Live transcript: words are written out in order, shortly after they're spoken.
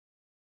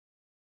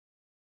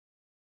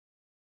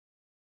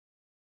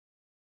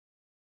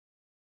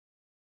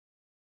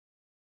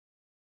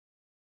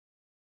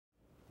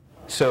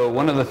So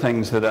one of the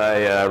things that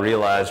I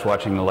realized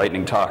watching the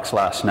lightning talks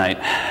last night,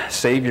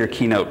 save your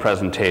keynote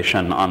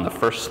presentation on the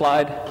first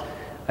slide.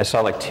 I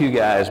saw like two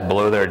guys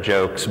blow their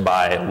jokes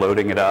by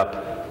loading it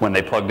up when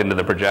they plugged into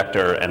the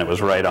projector and it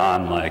was right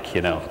on, like,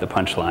 you know, the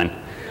punchline.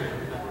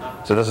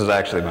 So this is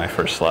actually my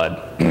first slide.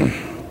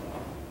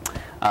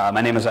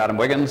 My name is Adam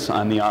Wiggins.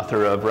 I'm the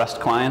author of REST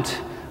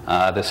Client.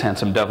 This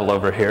handsome devil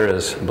over here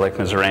is Blake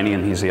Mizerany,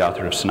 and he's the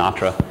author of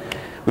Sinatra.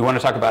 We want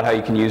to talk about how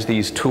you can use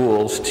these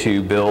tools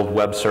to build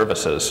web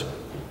services.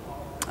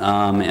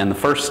 And the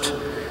first,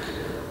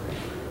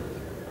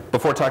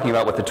 before talking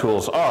about what the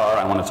tools are,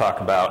 I want to talk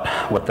about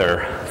what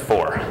they're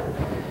for.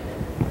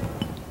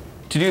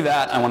 To do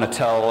that, I want to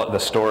tell the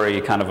story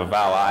kind of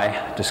how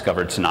I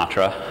discovered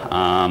Sinatra.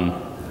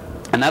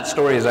 And that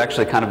story is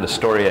actually kind of the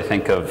story, I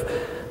think, of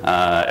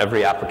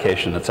every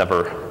application that's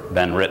ever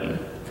been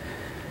written.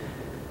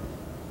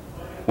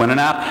 When an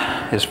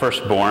app is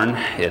first born,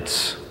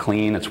 it's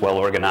clean, it's well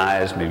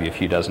organized, maybe a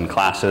few dozen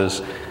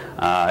classes.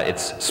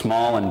 It's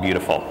small and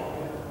beautiful.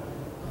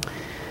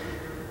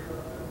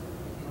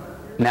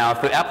 Now,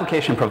 if the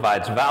application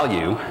provides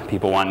value,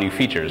 people want new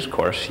features, of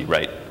course. You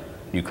write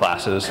new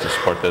classes to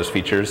support those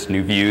features,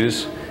 new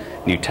views,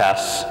 new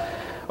tests.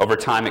 Over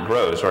time, it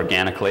grows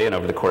organically, and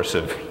over the course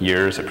of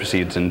years, it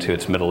proceeds into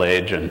its middle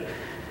age. And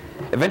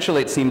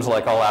eventually, it seems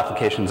like all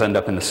applications end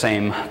up in the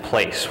same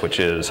place, which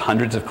is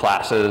hundreds of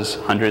classes,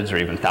 hundreds or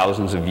even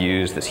thousands of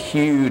views, this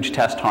huge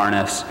test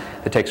harness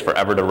that takes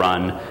forever to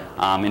run.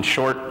 In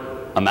short,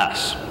 a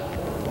mess.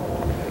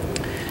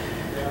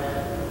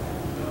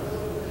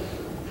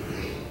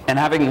 And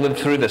having lived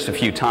through this a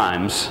few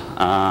times,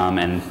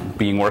 and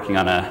working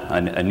on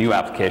a new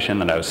application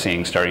that I was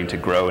seeing starting to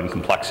grow in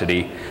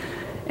complexity,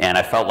 and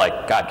I felt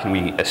like, God, can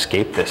we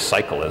escape this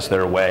cycle? Is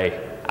there a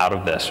way out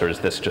of this, or is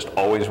this just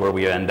always where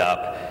we end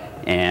up,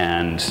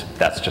 and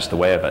that's just the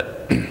way of it?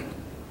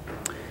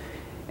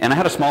 And I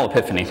had a small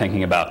epiphany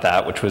thinking about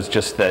that, which was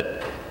just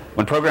that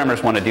when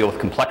programmers want to deal with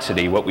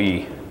complexity, what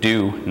we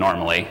do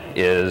normally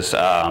is,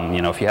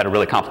 if you had a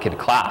really complicated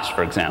class,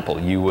 for example,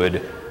 you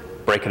would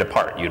break it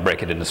apart. You'd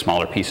break it into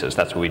smaller pieces.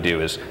 That's what we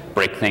do, is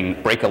break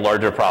a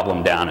larger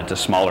problem down into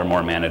smaller,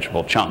 more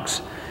manageable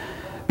chunks.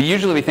 But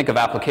usually we think of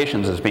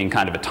applications as being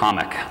kind of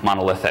atomic,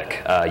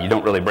 monolithic. You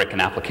don't really break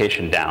an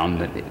application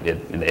down.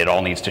 It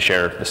all needs to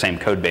share the same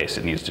code base.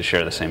 It needs to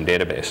share the same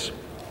database.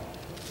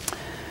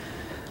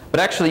 But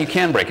actually, you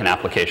can break an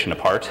application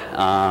apart.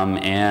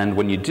 And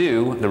when you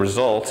do, the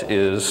result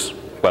is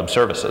web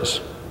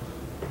services.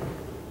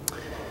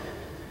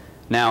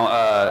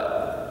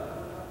 Now,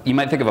 you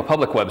might think of a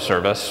public web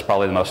service,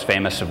 probably the most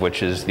famous of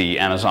which is the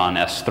Amazon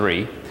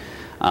S3.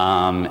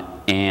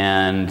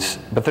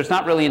 But there's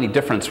not really any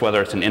difference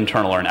whether it's an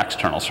internal or an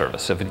external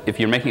service. If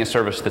you're making a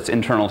service that's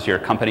internal to your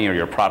company or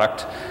your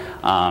product,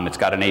 it's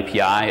got an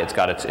API, it's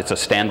a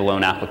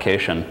standalone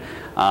application.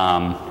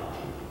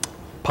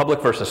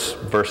 Public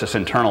versus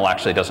internal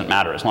actually doesn't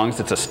matter. As long as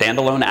it's a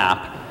standalone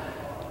app,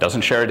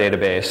 doesn't share a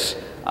database,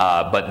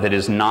 but that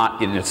is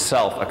not in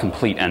itself a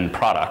complete end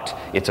product.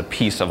 It's a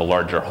piece of a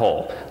larger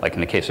whole. Like in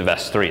the case of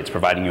S3, it's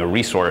providing you a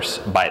resource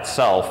by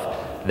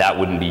itself that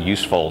wouldn't be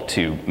useful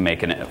to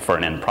make for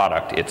an end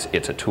product.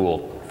 It's a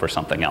tool for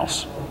something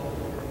else.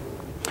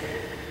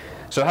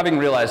 So having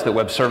realized that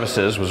web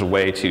services was a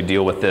way to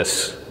deal with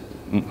this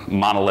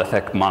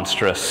monolithic,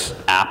 monstrous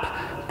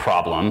app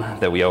problem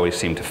that we always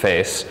seem to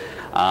face,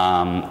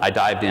 I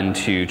dived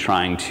into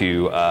trying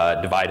to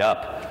divide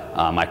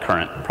up my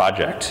current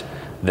project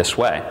this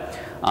way.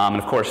 And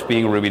of course,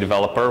 being a Ruby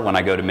developer, when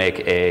I go to make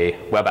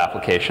a web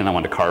application, I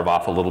want to carve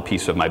off a little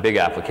piece of my big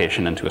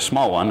application into a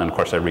small one. And of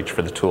course, I reach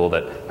for the tool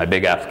that my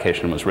big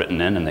application was written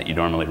in and that you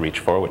normally reach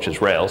for, which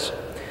is Rails.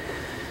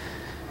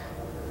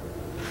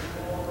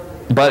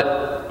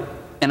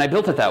 And I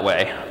built it that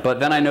way, but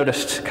then I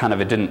noticed kind of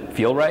it didn't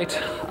feel right.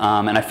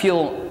 And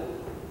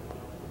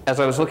as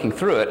I was looking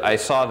through it, I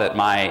saw that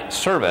my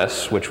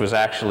service, which was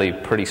actually a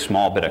pretty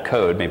small bit of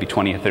code, maybe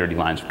 20 or 30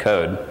 lines of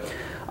code,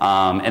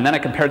 and then I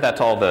compared that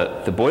to all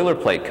the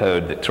boilerplate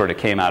code that sort of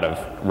came out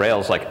of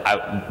Rails.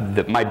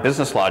 My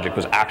business logic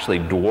was actually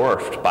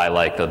dwarfed by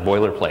like the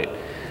boilerplate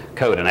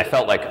code, and I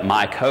felt like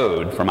my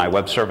code for my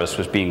web service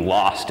was being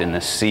lost in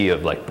this sea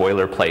of like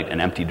boilerplate and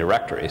empty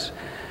directories.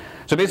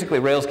 So basically,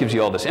 Rails gives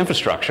you all this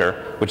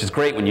infrastructure, which is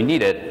great when you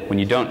need it. When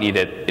you don't need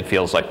it, it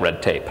feels like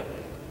red tape.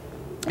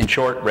 In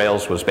short,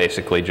 Rails was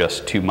basically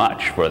just too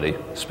much for the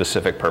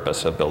specific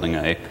purpose of building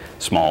a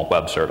small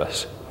web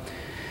service.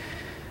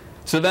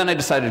 So then I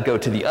decided to go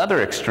to the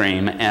other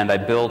extreme, and I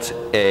built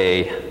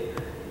a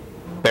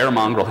bare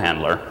mongrel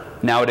handler.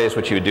 Nowadays,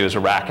 what you would do is a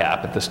rack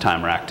app. At this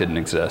time, rack didn't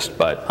exist,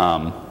 but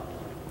I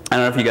don't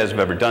know if you guys have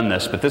ever done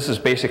this, but this is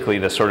basically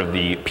the sort of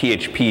the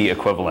PHP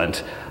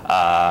equivalent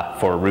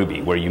for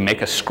Ruby, where you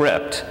make a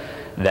script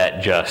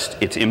that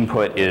just, its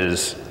input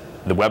is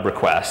the web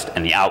request,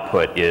 and the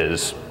output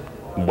is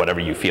whatever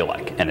you feel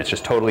like. And it's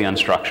just totally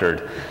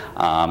unstructured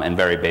and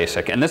very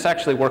basic. And this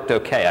actually worked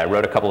okay. I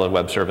wrote a couple of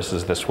web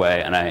services this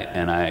way, and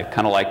I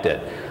kind of liked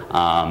it.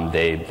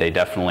 They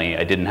definitely,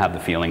 I didn't have the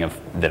feeling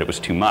that it was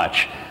too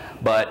much.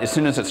 But as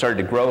soon as it started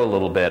to grow a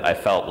little bit, I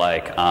felt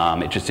like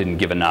it just didn't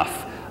give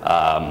enough,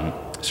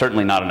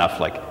 certainly not enough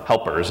like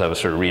helpers. I was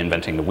sort of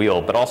reinventing the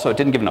wheel, but also it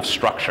didn't give enough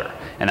structure.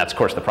 And that's of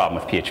course the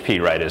problem with PHP,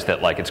 right, is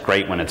that like it's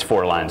great when it's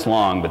 4 lines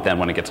long, but then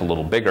when it gets a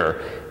little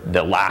bigger,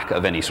 the lack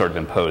of any sort of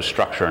imposed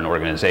structure and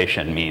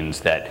organization means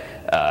that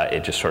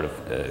it just sort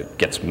of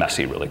gets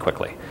messy really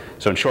quickly.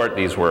 So in short,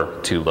 these were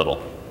too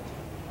little.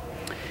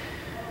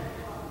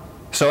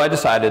 So I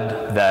decided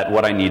that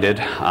what I needed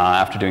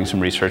after doing some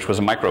research was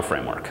a micro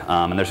framework.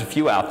 And there's a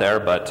few out there,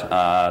 but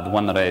the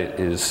one that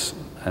is,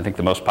 I think,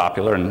 the most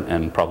popular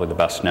and probably the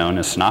best known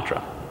is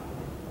Sinatra.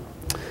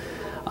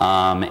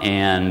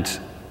 And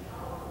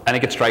I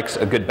think it strikes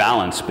a good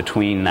balance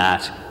between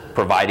that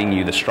providing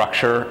you the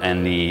structure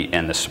and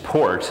the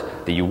support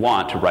that you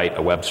want to write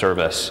a web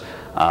service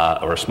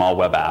or a small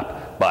web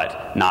app,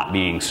 but not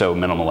being so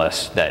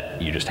minimalist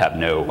that you just have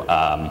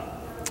no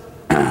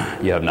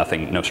you have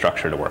no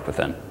structure to work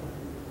within.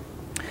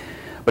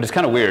 But it's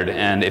kind of weird,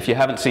 and if you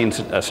haven't seen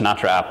a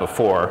Sinatra app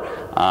before,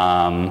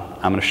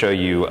 I'm going to show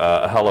you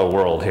a hello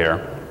world here.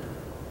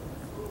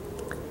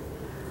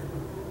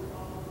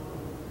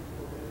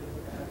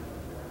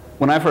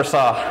 When I first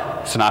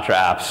saw Sinatra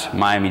apps,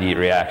 my immediate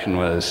reaction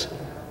was,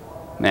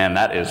 man,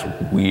 that is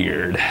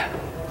weird.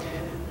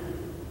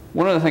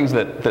 One of the things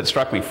that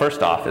struck me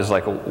first off is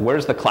like,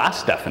 where's the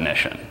class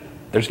definition?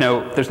 There's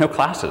no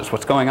classes.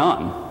 What's going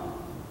on?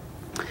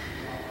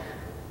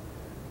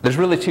 There's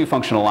really 2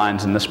 functional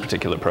lines in this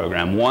particular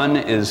program. One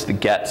is the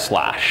get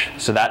slash.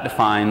 So that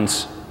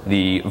defines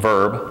the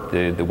verb,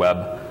 the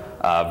web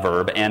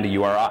verb, and a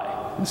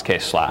URI, in this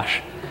case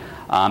slash.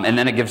 And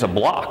then it gives a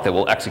block that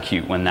will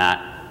execute when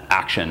that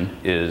action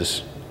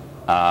is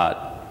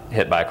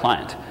hit by a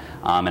client.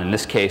 And in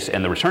this case,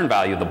 and the return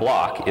value of the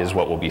block is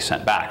what will be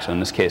sent back. So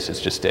in this case,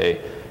 it's just a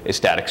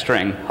static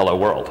string, hello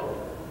world.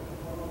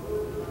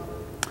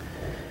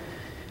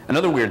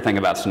 Another weird thing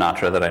about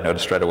Sinatra that I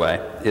noticed right away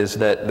is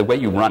that the way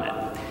you run it.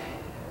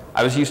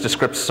 I was used to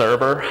script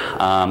server.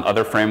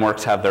 Other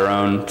frameworks have their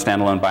own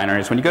standalone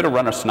binaries. When you go to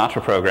run a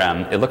Sinatra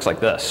program, it looks like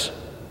this.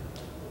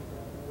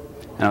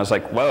 And I was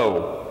like,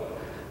 whoa,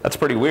 that's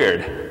pretty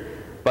weird.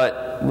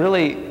 But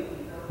really,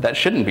 that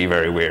shouldn't be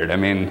very weird. I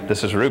mean,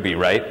 this is Ruby,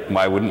 right?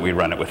 Why wouldn't we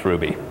run it with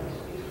Ruby?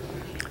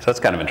 So that's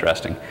kind of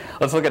interesting.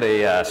 Let's look at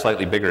a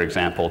slightly bigger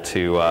example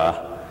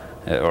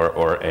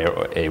or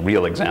a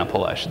real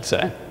example, I should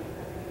say.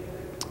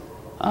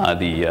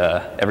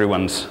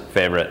 Everyone's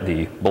favorite,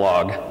 the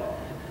blog.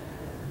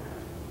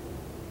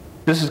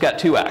 This has got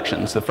 2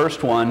 actions. The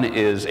first one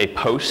is a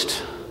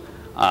post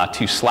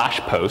to slash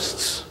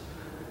posts.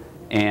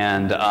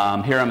 And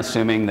here I'm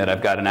assuming that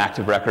I've got an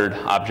active record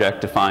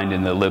object defined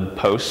in the lib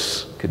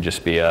posts. Could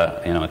just be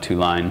a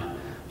 2-line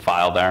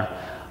file there.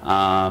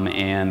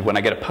 And when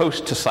I get a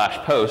post to slash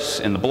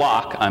posts in the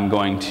block, I'm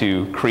going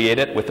to create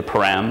it with the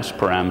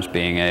params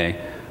being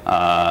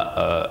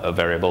a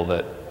variable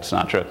that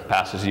Sinatra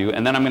passes you,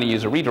 and then I'm going to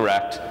use a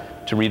redirect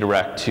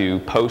to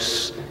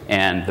posts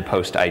and the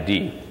post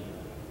ID.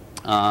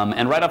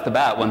 And right off the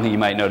bat, one thing you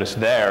might notice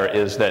there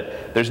is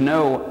that there's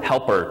no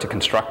helper to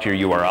construct your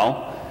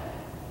URL.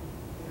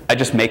 I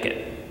just make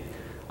it.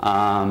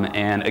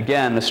 And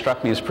again, this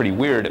struck me as pretty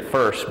weird at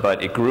first,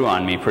 but it grew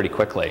on me pretty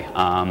quickly.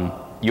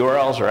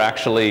 URLs are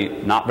actually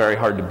not very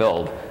hard to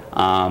build,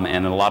 and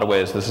in a lot of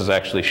ways, this is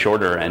actually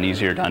shorter and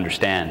easier to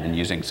understand than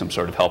using some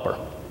sort of helper.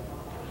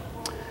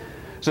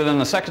 So then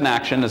the second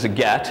action is a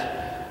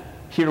get.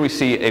 Here we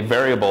see a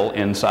variable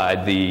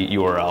inside the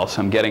URL.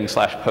 So I'm getting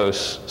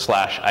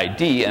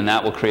 /post/ID, and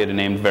that will create a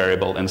named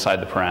variable inside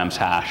the params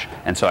hash.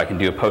 And so I can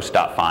do a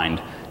post.find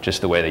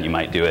just the way that you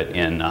might do it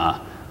in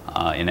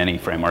any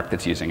framework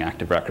that's using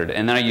Active Record.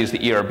 And then I use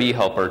the ERB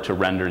helper to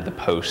render the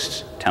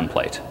post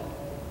template.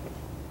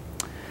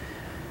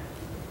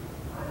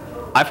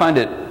 I find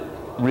it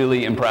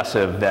really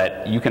impressive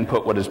that you can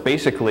put what is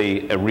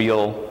basically a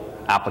real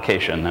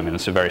application. I mean,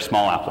 it's a very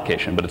small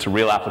application, but it's a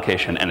real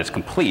application, and it's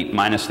complete,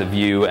 minus the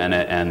view and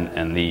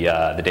the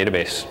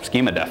database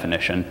schema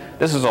definition.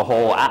 This is a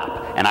whole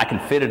app, and I can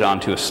fit it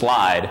onto a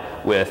slide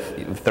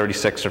with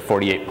 36 or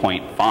 48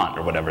 point font,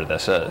 or whatever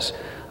this is.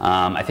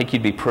 I think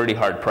you'd be pretty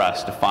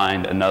hard-pressed to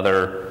find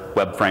another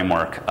web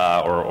framework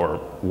or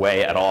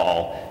way at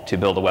all to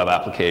build a web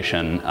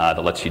application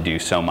that lets you do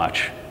so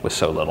much with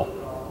so little.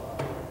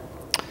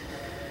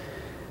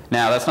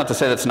 Now, that's not to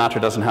say that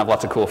Sinatra doesn't have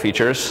lots of cool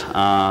features.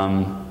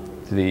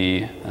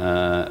 The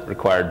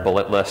required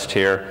bullet list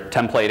here,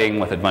 templating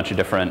with a bunch of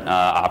different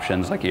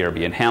options like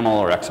ERB and HAML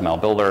or XML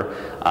Builder.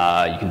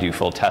 You can do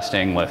full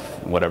testing with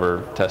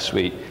whatever test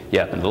suite you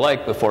happen to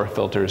like, before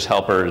filters,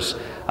 helpers,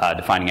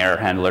 defining error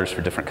handlers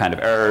for different kind of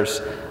errors,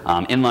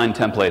 inline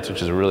templates,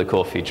 which is a really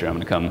cool feature.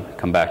 I'm going to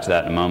come back to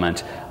that in a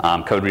moment.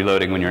 Code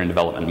reloading when you're in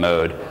development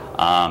mode.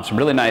 Some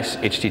really nice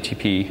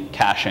HTTP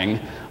caching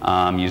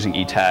using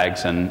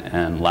e-tags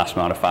and last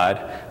modified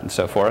and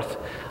so forth.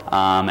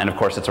 And of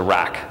course, it's a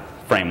rack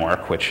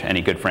framework, which any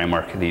good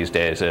framework these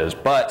days is.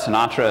 But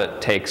Sinatra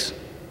takes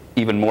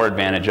even more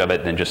advantage of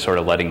it than just sort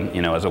of letting,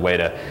 as a way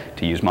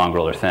to use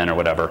Mongrel or Thin or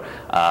whatever.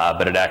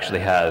 But it actually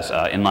has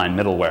inline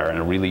middleware and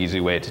a really easy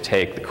way to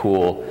take the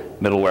cool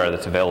middleware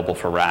that's available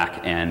for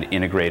Rack and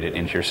integrate it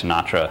into your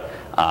Sinatra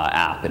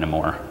app in a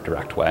more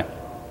direct way.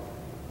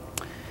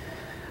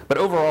 But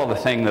overall, the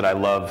thing that I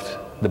loved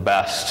the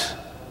best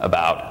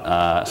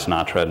about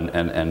Sinatra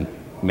and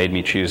made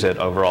me choose it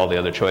over all the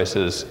other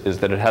choices is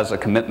that it has a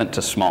commitment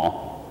to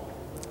small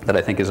that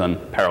I think is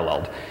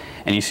unparalleled.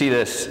 And you see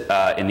this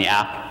in the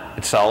app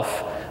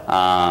itself,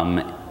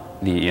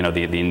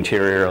 the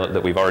interior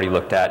that we've already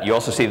looked at. You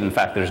also see that, in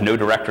fact, there's no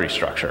directory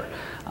structure.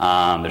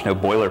 There's no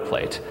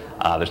boilerplate.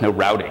 There's no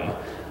routing.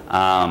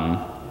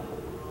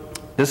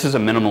 This is a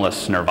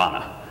minimalist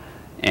nirvana.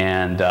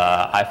 And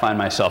I find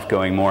myself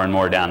going more and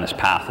more down this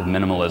path of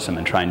minimalism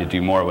and trying to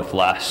do more with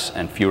less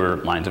and fewer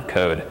lines of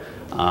code.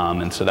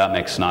 And so that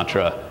makes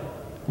Sinatra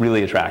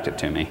really attractive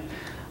to me.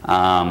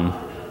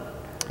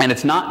 And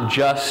it's not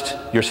just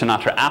your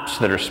Sinatra apps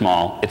that are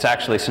small, it's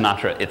actually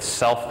Sinatra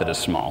itself that is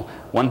small.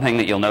 One thing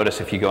that you'll notice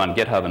if you go on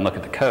GitHub and look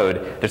at the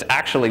code, there's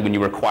actually, when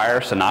you require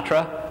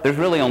Sinatra, there's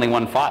really only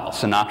one file,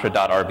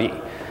 sinatra.rb.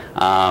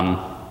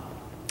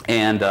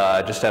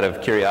 Just out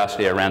of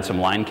curiosity, I ran some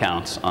line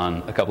counts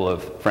on a couple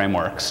of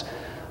frameworks.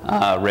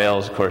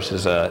 Rails, of course,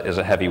 is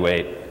a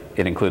heavyweight.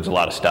 It includes a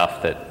lot of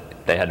stuff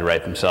that they had to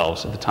write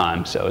themselves at the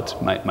time, so it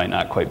might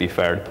not quite be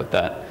fair to put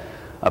that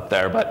up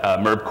there. But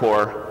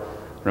MERBcore,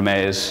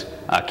 Remez,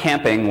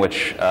 camping,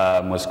 which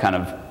was kind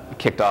of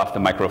kicked off the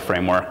micro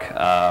framework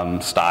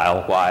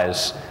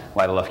style-wise,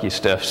 Wydolewski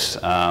Stiff's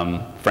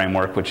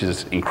framework, which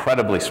is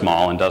incredibly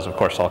small and does, of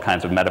course, all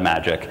kinds of meta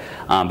magic.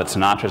 But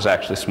Sinatra is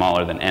actually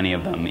smaller than any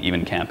of them,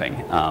 even camping.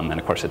 And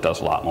of course, it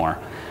does a lot more.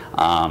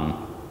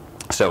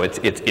 So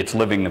it's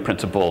living the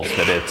principles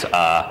that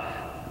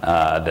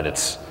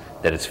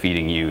it's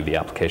feeding you, the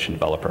application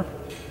developer.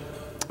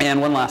 And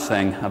one last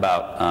thing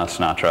about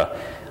Sinatra.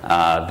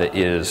 That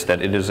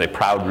it is a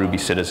proud Ruby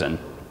citizen.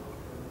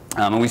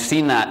 And we've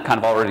seen that kind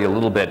of already a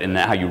little bit in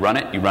how you run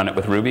it. You run it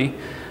with Ruby.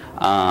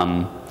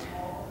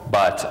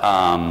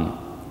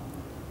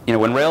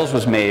 When Rails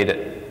was made,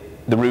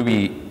 the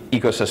Ruby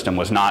ecosystem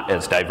was not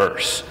as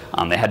diverse.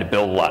 They had to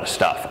build a lot of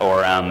stuff,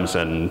 ORMs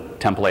and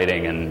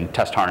templating and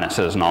test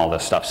harnesses and all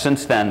this stuff.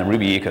 Since then, the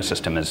Ruby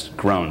ecosystem has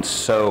grown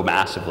so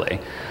massively.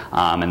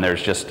 And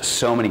there's just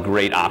so many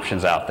great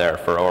options out there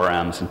for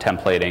ORMs and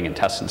templating and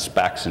tests and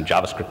specs and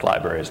JavaScript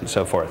libraries and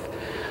so forth.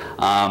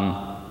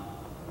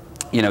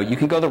 You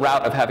can go the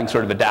route of having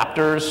sort of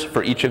adapters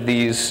for each of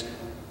these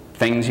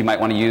things you might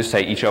want to use,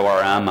 say each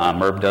ORM.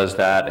 MERB does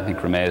that. I think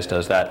Remez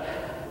does that.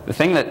 The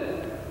thing that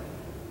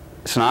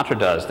Sinatra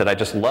does that I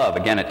just love,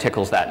 again, it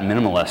tickles that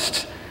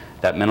minimalist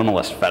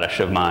fetish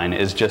of mine,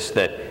 is just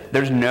that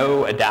there's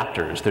no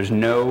adapters. There's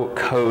no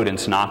code in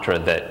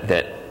Sinatra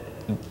that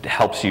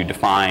helps you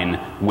define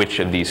which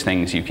of these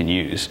things you can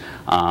use.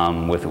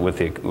 There's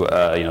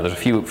a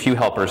few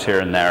helpers here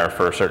and there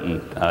for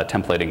certain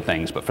templating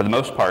things, but for the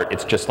most part,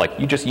 it's just like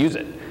you just use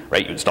it,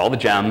 right? You install the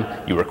gem,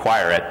 you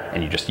require it,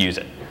 and you just use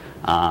it.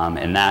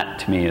 And that,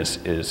 to me,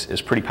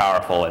 is pretty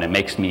powerful, and it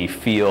makes me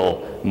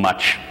feel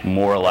much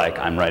more like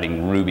I'm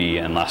writing Ruby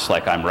and less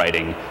like I'm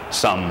writing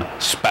some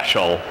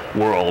special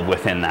world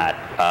within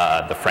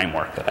that the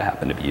framework that I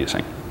happen to be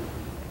using.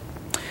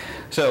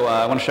 So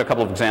I want to show a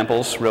couple of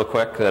examples real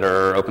quick that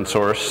are open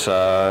source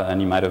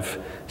and you might have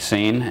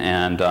seen.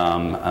 And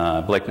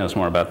Blake knows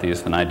more about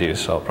these than I do,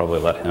 so I'll probably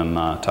let him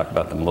talk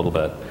about them a little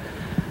bit.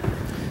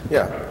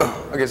 Yeah.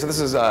 Okay, so this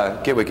is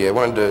GitWiki. I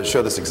wanted to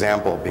show this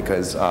example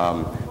because,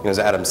 as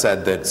Adam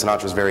said, that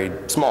Sinatra is very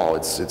small.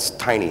 It's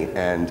tiny,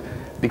 and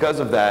because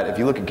of that, if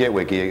you look at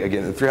GitWiki,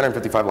 again,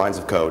 355 lines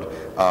of code.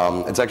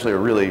 It's actually a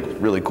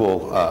really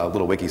cool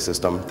little wiki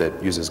system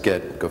that uses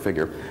Git. Go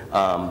figure.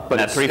 But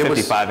that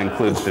 355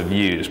 includes the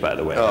views, by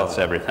the way. Oh, that's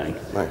everything.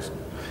 Nice.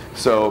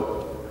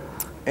 So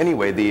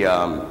anyway,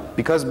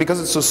 because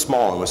it's so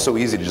small and was so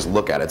easy to just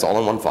look at, it's all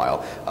in one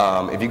file.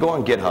 If you go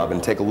on GitHub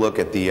and take a look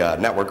at the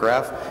network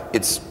graph,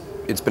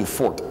 it's been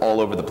forked all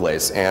over the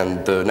place,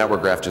 and the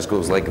network graph just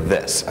goes like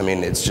this. I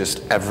mean, it's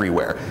just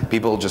everywhere.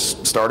 People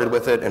just started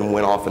with it and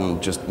went off in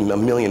just a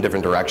million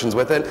different directions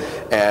with it,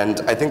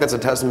 and I think that's a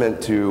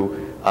testament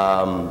to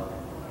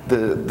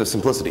the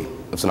simplicity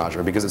of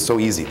Sinatra, because it's so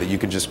easy that you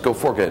can just go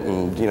fork it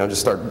and just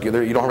start.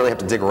 You don't really have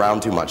to dig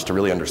around too much to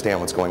really understand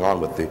what's going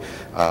on with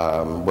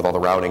with all the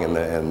routing and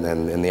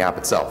the app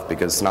itself,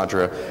 because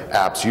Sinatra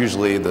apps,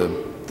 usually the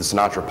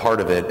Sinatra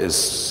part of it is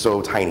so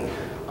tiny.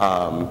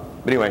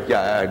 But anyway,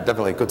 yeah,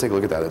 definitely go take a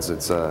look at that.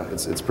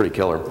 It's pretty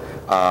killer.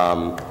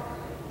 I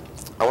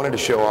wanted to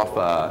show off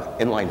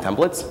inline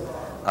templates.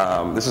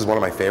 This is one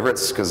of my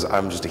favorites because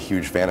I'm just a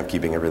huge fan of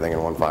keeping everything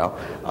in one file.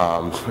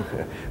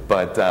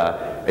 But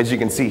as you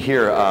can see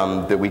here,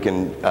 that we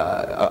can.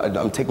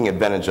 I'm taking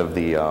advantage of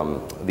the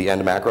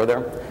end macro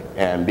there,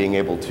 and being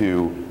able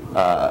to.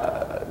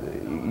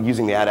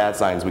 Using the add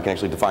signs, we can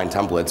actually define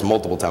templates,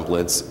 multiple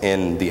templates,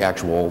 in the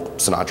actual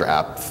Sinatra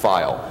app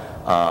file.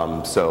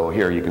 So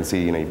here you can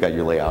see, you've got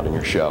your layout and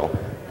your show,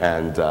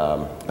 And I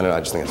don't know, I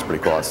just think it's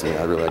pretty cool. I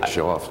really like to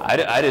show off.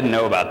 I didn't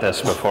know about this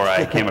before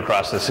I came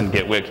across this in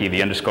GitWiki,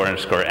 the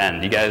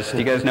 __end. Do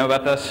you guys know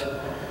about this?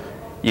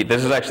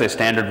 This is actually a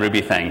standard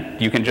Ruby thing.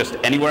 You can just,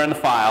 anywhere in the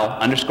file,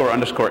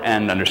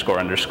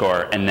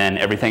 __end__, and then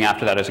everything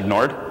after that is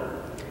ignored.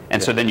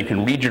 And so then you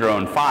can read your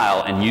own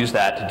file and use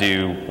that to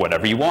do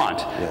whatever you want.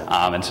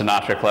 Yeah. And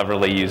Sinatra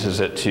cleverly uses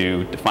it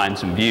to define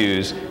some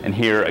views. And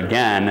here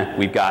again,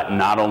 we've got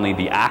not only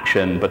the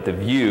action, but the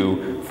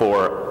view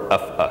for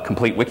a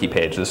complete wiki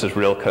page. This is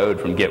real code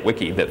from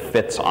GitWiki that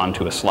fits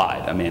onto a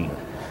slide. I mean,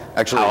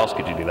 actually, how else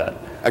could you do that?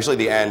 Actually,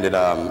 the end,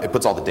 it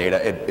puts all the data.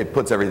 It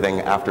puts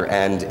everything after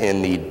end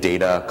in the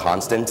data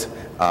constant,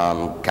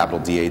 capital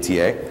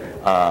DATA.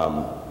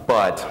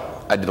 But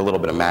I did a little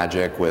bit of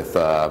magic with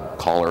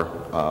caller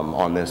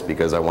on this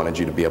because I wanted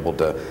you to be able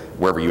to,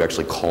 wherever you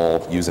actually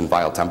call using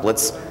file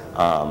templates,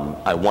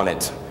 I want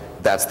it,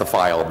 that's the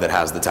file that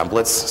has the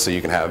templates. So you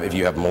can have, if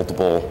you have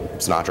multiple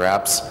Sinatra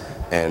apps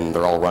and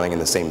they're all running in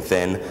the same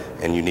thin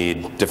and you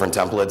need different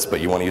templates, but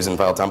you want to use in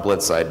file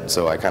templates, I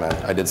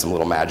did some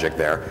little magic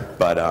there.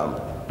 But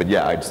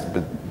yeah,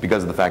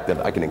 because of the fact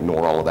that I can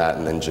ignore all of that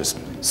and then just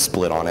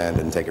split on end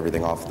and take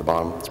everything off the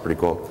bottom, it's pretty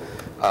cool.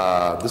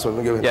 This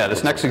one, go ahead. Yeah,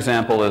 this next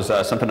example is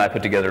something I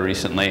put together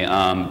recently.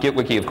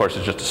 GitWiki, of course,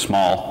 is just a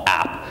small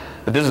app,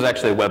 but this is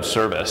actually a web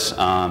service,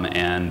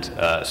 and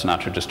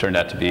Sinatra just turned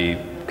out to be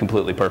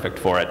completely perfect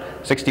for it.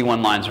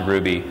 61 lines of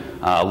Ruby,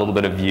 a little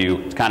bit of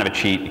Vue. It's kind of a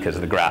cheat because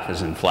the graph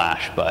is in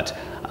Flash, but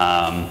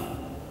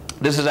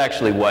this is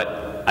actually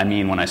what I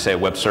mean when I say a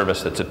web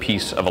service that's a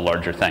piece of a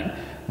larger thing.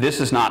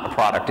 This is not a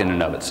product in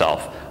and of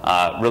itself.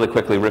 Really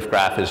quickly,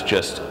 RiffGraph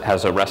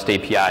has a REST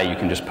API. You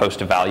can just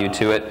post a value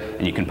to it,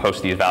 and you can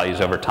post these values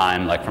over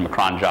time, like from a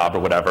cron job or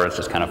whatever. It's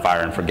just kind of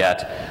fire and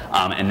forget.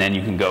 And then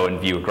you can go and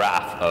view a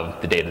graph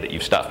of the data that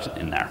you've stuffed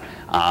in there.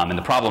 And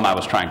the problem I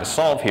was trying to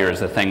solve here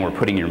is the thing where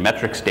putting your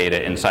metrics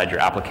data inside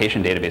your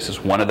application database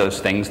is one of those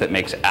things that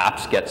makes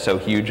apps get so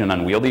huge and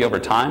unwieldy over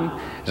time.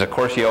 Is of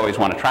course you always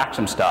want to track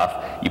some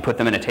stuff. You put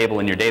them in a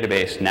table in your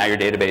database. Now your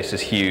database is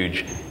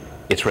huge.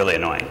 It's really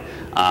annoying.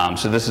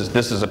 So this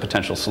is a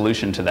potential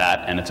solution to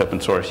that, and it's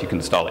open source. You can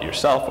install it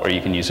yourself, or you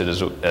can use it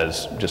as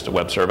just a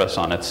web service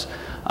on its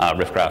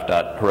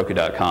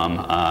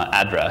riffgraph.heroku.com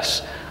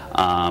address.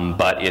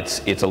 But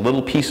it's a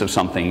little piece of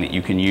something that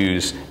you can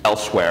use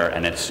elsewhere,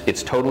 and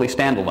it's totally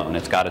standalone.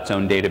 It's got its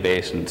own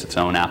database and it's its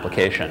own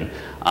application,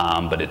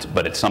 but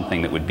it's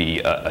something that would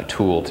be a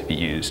tool to be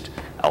used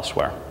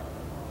elsewhere.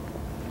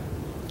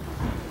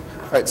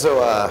 All right,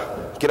 so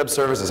GitHub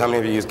services. How many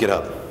of you use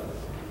GitHub?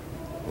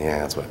 Yeah,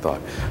 that's what I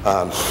thought.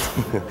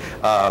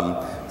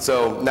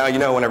 So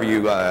now whenever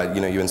you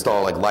you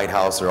install like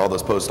Lighthouse or all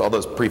those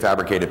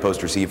prefabricated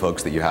post receive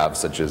hooks that you have,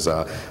 such as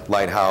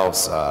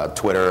Lighthouse,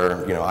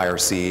 Twitter,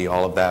 IRC,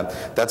 all of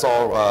that. That's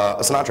all a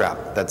Sinatra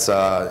app. That's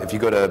if you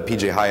go to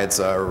PJ Hyatt's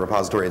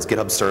repository, it's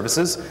GitHub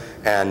services,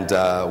 and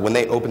when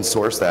they open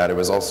source that, it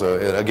was also,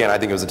 again, I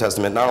think it was a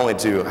testament not only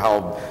to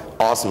how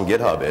awesome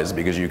GitHub is,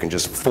 because you can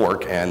just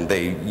fork, and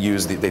they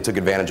took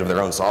advantage of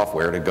their own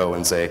software to go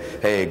and say,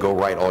 hey, go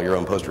write all your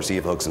own post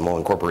receive hooks and we'll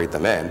incorporate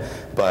them in.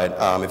 But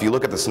if you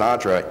look at the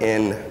Sinatra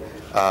in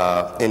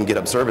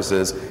GitHub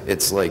services,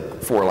 it's like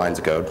 4 lines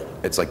of code.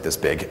 It's like this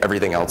big.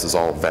 Everything else is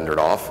all vendored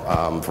off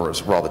for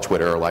all the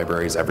Twitter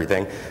libraries,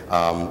 everything.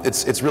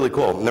 It's really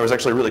cool. And there was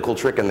actually a really cool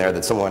trick in there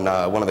that someone,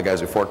 one of the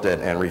guys who forked it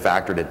and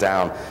refactored it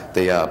down,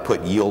 they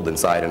put yield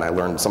inside, and I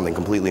learned something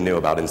completely new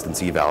about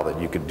instance eval, that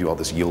you could do all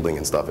this yielding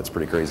and stuff. It's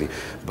pretty crazy.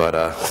 But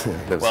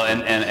well,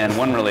 and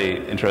one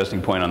really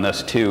interesting point on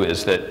this too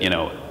is that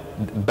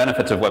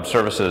benefits of web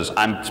services,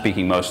 I'm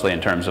speaking mostly in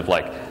terms of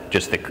like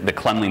just the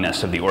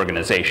cleanliness of the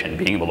organization,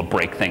 being able to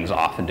break things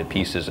off into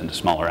pieces into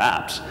smaller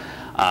apps.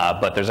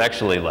 But there's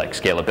actually like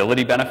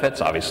scalability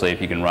benefits. Obviously,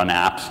 if you can run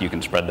apps, you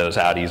can spread those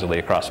out easily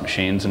across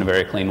machines in a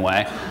very clean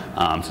way,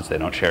 since they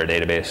don't share a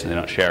database and they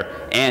don't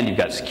share. And you've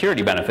got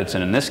security benefits,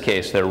 and in this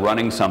case, they're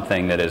running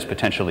something that is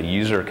potentially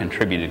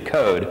user-contributed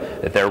code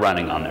that they're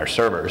running on their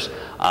servers.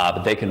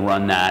 But they can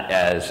run that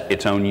as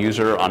its own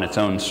user on its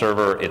own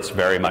server. It's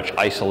very much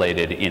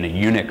isolated in a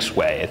Unix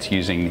way. It's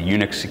using the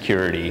Unix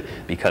security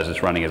because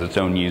it's running as its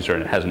own user,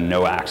 and it has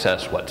no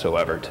access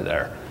whatsoever to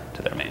their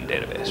main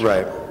database.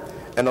 Right.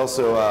 And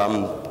also,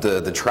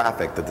 the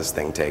traffic that this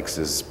thing takes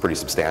is pretty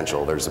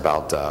substantial. There's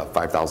about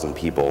 5,000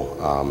 people,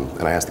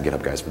 and I asked the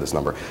GitHub guys for this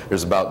number.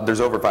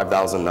 There's over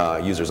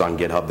 5,000 users on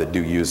GitHub that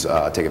do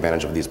take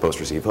advantage of these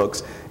post-receive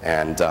hooks,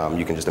 and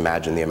you can just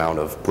imagine the amount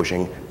of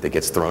pushing that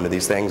gets thrown to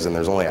these things. And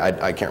there's only,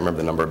 I can't remember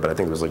the number, but I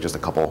think there was like just a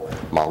couple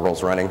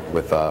mongrels running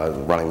with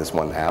running this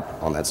one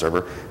app on that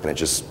server, and it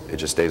just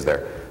stays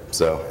there.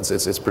 So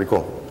it's pretty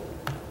cool.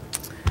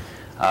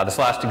 This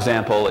last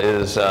example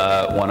is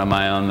one of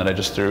my own that I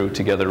just threw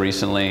together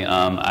recently.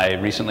 I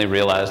recently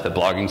realized that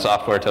blogging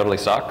software totally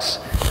sucks.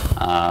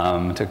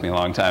 It took me a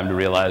long time to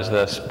realize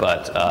this,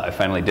 but I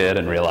finally did,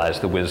 and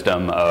realized the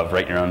wisdom of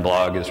write your own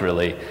blog is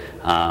really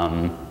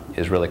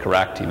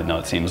correct, even though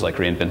it seems like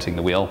reinventing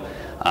the wheel.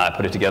 I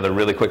put it together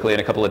really quickly in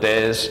a couple of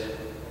days,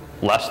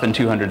 less than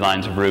 200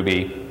 lines of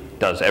Ruby,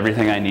 does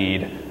everything I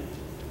need,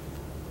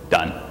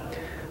 done.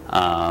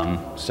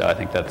 So I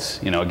think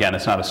that's, again,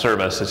 it's not a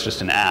service, it's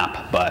just an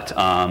app, but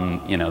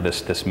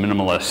this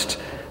minimalist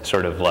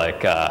sort of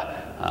like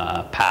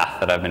path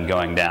that I've been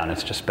going down,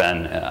 it's just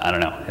been, I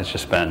don't know, it's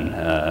just been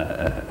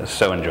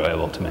so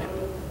enjoyable to me.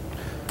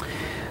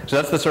 So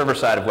that's the server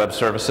side of web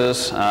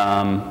services.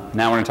 Now we're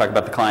going to talk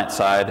about the client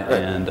side. Right.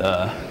 And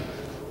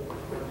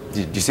do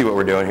you see what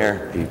we're doing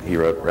here? He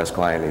wrote REST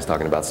client, he's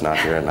talking about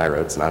Sinatra, and I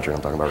wrote Sinatra, and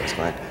I'm talking about REST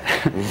client.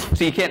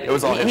 So you can't,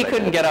 he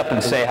couldn't get up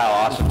and say how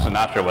awesome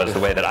Sinatra was the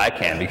way that I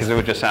can, because it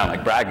would just sound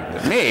like bragging.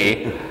 But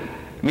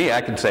me, I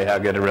can say how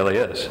good it really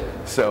is.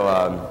 So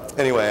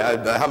anyway,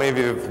 how many of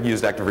you have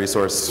used Active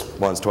Resource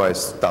once,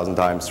 twice, 1,000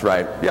 times?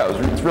 Right? Yeah,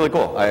 it's really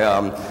cool.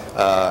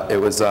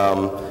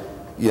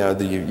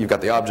 You've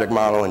got the object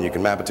model, and you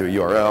can map it to a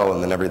URL,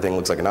 and then everything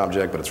looks like an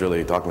object, but it's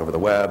really talking over the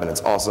web, and it's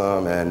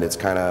awesome, and it's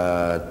kind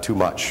of too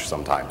much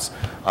sometimes.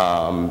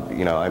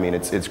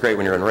 It's great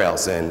when you're in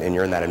Rails and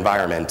you're in that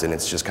environment, and it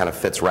just kind of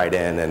fits right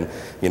in, and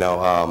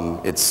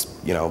it's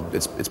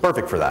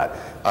perfect for that.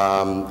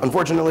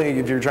 Unfortunately,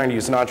 if you're trying to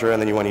use Sinatra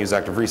and then you want to use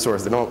Active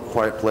Resource, they don't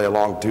quite play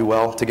along too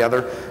well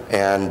together,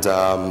 and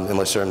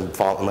unless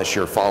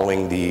you're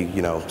following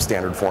the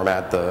standard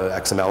format, the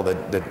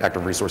XML that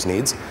Active Resource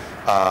needs.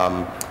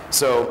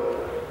 So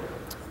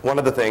one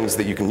of the things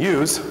that you can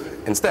use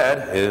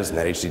instead is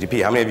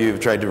NetHTTP. How many of you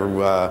have tried to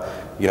do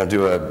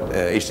a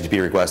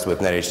HTTP request with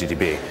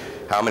NetHTTP?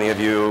 How many of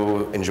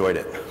you enjoyed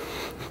it?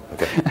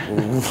 Okay.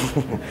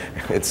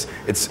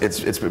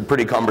 It's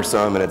pretty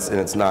cumbersome, and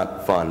it's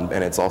not fun,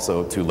 and it's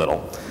also too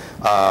little.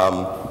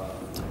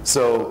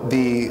 So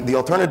the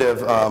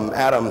alternative,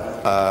 Adam,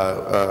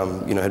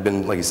 had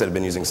been, like you said, had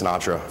been using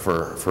Sinatra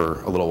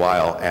for a little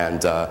while,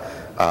 and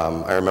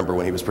I remember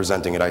when he was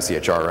presenting at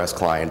ICHR REST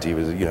client, he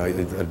was, I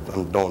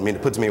don't mean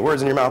to put too many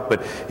words in your mouth,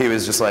 but he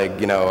was just like,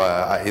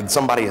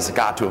 somebody has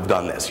got to have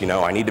done this.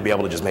 I need to be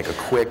able to just make a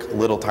quick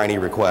little tiny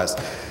request.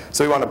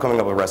 So he wound up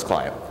coming up with REST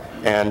client.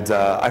 And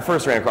I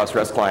first ran across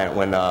REST client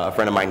when a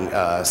friend of mine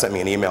sent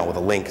me an email with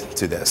a link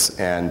to this,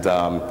 and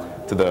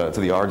to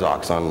the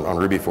RDocs on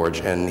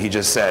RubyForge, and he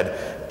just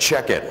said,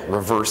 check it,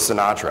 reverse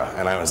Sinatra.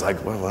 And I was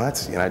like, well,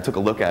 that's, I took a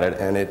look at it,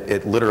 and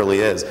it literally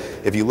is.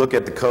 If you look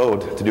at the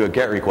code to do a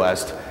GET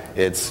request,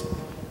 it's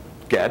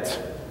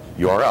GET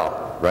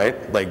URL,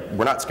 right? Like,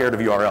 we're not scared of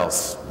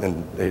URLs,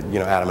 and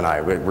Adam and I,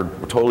 we're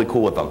totally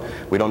cool with them.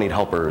 We don't need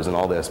helpers and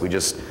all this. We've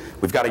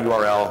got a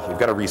URL, we've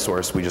got a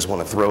resource, we just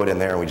want to throw it in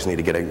there, and we just need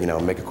to get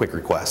make a quick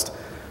request.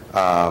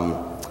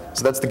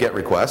 So that's the GET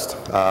request.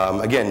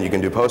 Again, you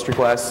can do POST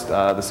requests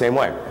the same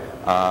way.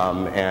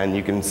 And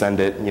you can send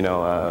it,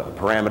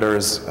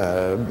 parameters,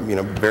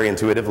 very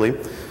intuitively.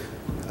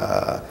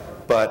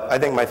 But I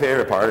think my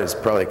favorite part is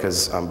probably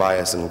because I'm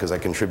biased and because I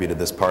contributed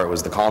this part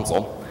was the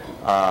console.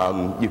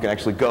 You can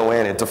actually go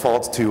in, it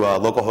defaults to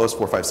localhost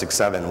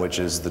 4567, which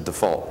is the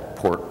default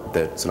port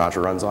that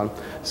Sinatra runs on.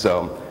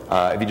 So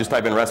if you just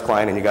type in REST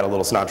client and you got a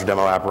little Sinatra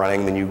demo app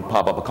running, then you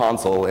pop up a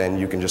console and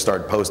you can just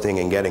start posting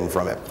and getting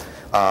from it.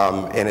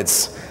 And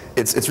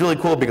it's really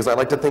cool because I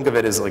like to think of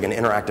it as like an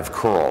interactive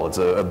curl. It's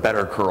a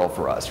better curl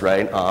for us,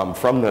 right?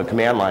 From the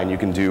command line, you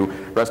can do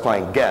REST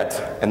client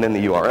get and then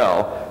the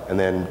URL, and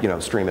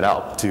then stream it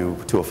out to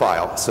a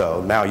file.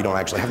 So now you don't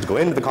actually have to go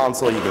into the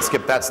console. You can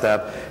skip that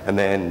step and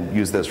then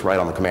use this right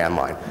on the command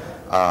line.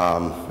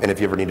 And if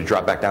you ever need to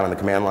drop back down in the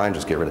command line,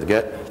 just get rid of the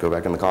get, go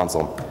back in the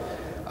console.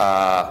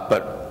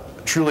 But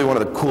truly one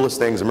of the coolest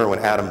things, I remember when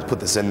Adam put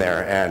this in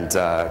there,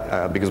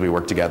 and because we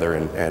work together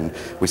and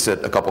we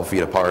sit a couple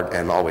feet apart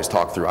and always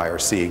talk through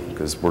IRC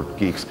because we're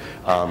geeks,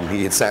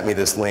 he had sent me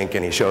this link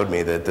and he showed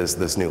me that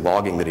this new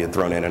logging that he had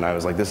thrown in, and I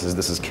was like, this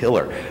is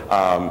killer.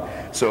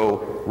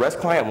 So REST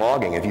client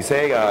logging, if you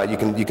say you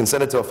can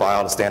send it to a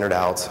file to standard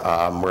out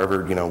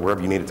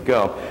wherever you need it to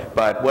go,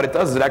 but what it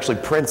does is it actually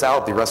prints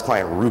out the REST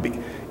client Ruby.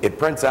 It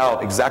prints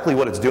out exactly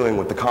what it's doing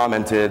with the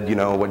commented,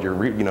 what your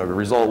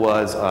result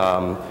was.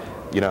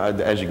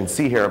 As you can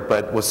see here,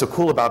 but what's so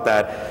cool about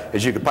that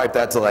is you could pipe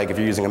that to, like, if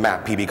you're using a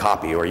map PB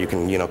copy, or you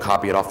can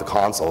copy it off the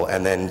console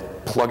and then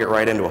plug it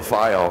right into a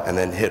file and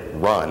then hit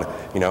run,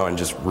 and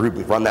just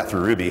run that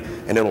through Ruby,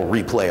 and it'll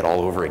replay it all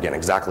over again,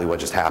 exactly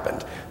what just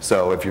happened.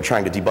 So if you're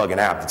trying to debug an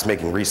app that's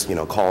making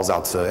calls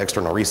out to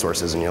external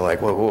resources, and you're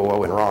like, whoa, what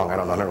went wrong? I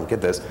don't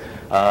get this.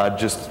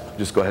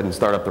 Just go ahead and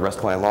start up the REST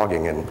client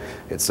logging, and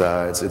it's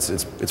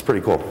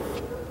pretty cool.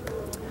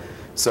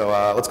 So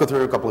let's go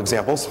through a couple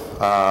examples.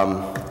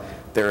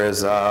 There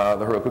is the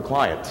Heroku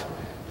client.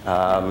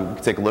 You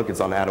can take a look. It's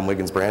on Adam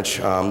Wiggins' branch.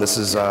 This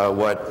is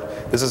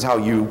how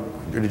you.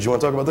 Did you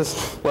want to talk about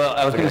this? Well,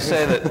 I was going to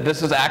say that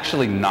this is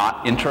actually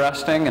not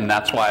interesting, and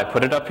that's why I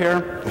put it up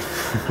here.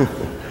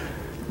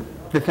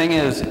 The thing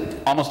is,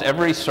 almost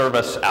every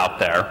service out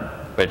there,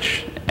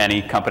 which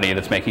any company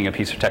that's making a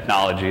piece of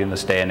technology in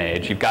this day and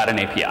age, you've got an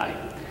API.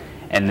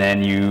 And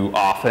then you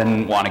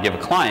often want to give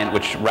a client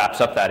which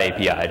wraps up that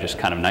API just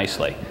kind of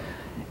nicely.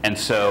 And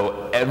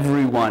so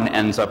everyone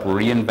ends up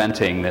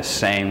reinventing this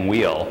same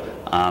wheel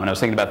And I was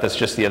thinking about this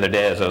just the other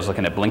day as I was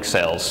looking at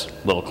Blinksail's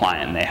little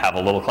client, and they have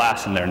a little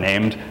class in there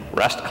named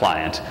REST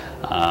client,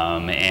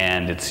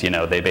 and it's, you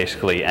know, they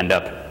basically end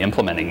up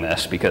implementing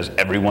this because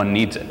everyone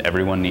needs it.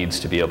 Everyone needs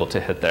to be able to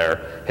hit their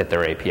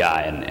API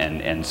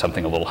and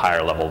something a little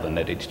higher level than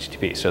that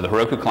HTTP. So the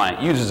Heroku client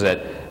uses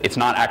it. It's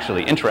not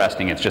actually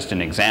interesting. It's just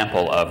an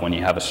example of when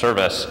you have a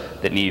service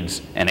that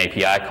needs an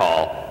API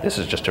call, this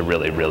is just a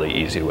really, really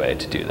easy way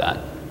to do that.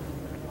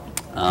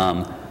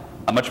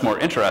 A much more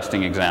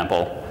interesting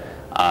example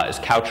is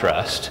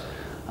CouchRest,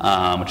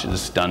 which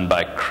is done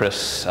by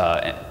Chris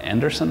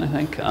Anderson, I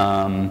think.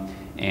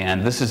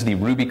 And this is the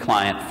Ruby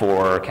client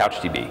for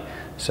CouchDB.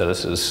 So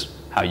this is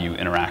how you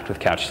interact with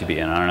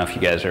CouchDB. And I don't know if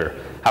you guys are,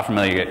 how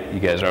familiar you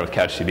guys are with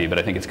CouchDB, but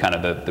I think it's kind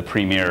of the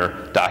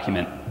premier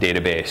document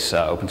database,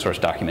 open source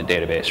document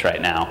database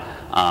right now.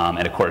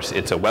 And of course,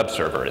 it's a web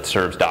server. It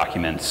serves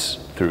documents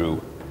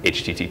through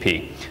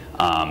HTTP.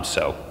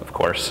 So, of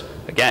course,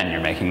 again,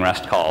 you're making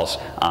REST calls.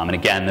 And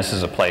again, this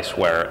is a place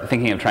where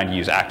thinking of trying to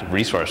use active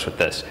resource with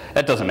this,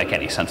 that doesn't make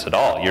any sense at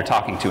all. You're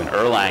talking to an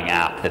Erlang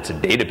app that's a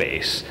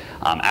database.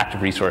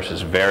 Active resource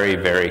is very,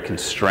 very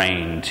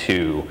constrained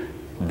to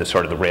the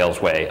sort of the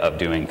Rails way of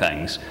doing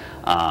things.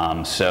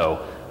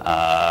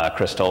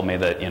 Chris told me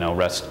that, you know,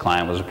 REST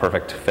client was a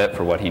perfect fit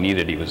for what he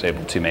needed. He was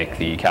able to make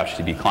the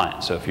CouchDB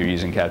client. So if you're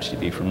using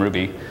CouchDB from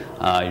Ruby,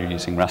 you're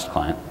using REST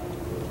client.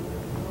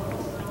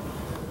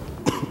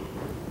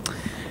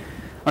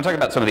 I want to talk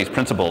about some of these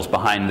principles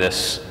behind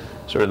this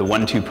sort of the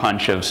 1-2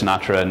 punch of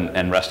Sinatra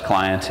and REST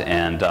client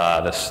and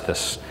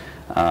this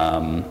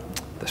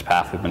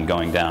path we've been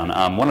going down.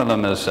 One of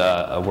them is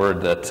a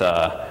word that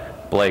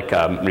Blake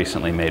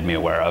recently made me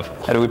aware of.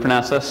 How do we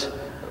pronounce this?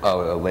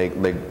 Oh,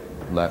 lagom.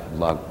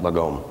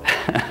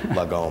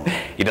 Lagom.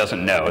 He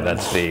doesn't know.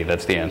 That's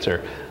the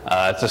answer.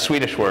 It's a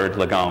Swedish word,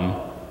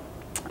 lagom,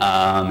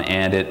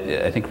 and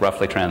it, I think,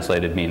 roughly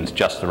translated means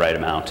just the right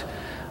amount.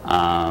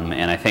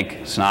 And I think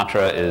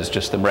Sinatra is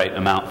just the right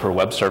amount for a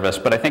web service.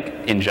 But I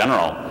think in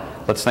general,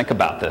 let's think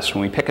about this.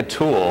 When we pick a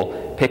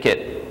tool, pick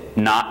it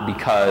not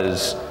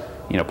because,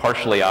 you know,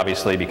 partially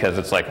obviously because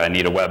it's like I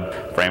need a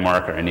web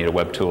framework or I need a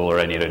web tool or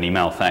I need an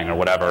email thing or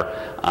whatever.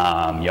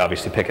 You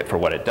obviously pick it for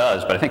what it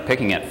does. But I think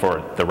picking it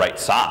for the right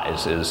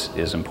size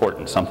is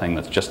important. Something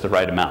that's just the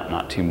right amount,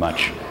 not too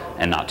much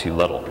and not too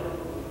little.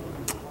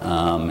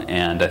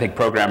 And I think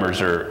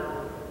programmers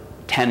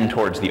tend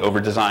towards the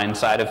over-design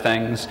side of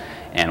things,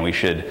 and we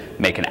should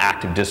make an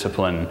active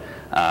discipline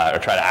or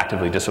try to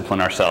actively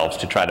discipline ourselves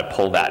to try to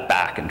pull that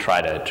back and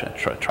try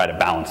to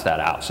balance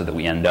that out so that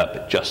we end up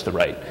at just the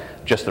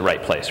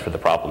right place for the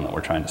problem that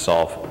we're trying to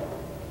solve.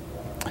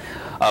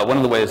 One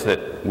of the ways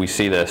that we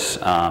see this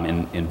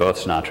in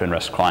both Sinatra and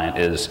REST client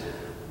is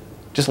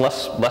just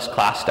less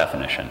class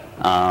definition.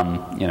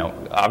 You know,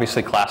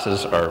 obviously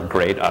classes are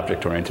great,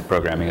 object-oriented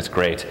programming is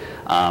great,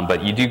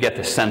 but you do get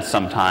the sense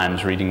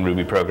sometimes reading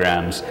Ruby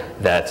programs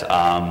that,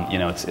 you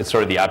know, it's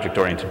sort of the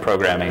object-oriented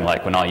programming,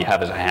 like when all you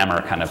have is a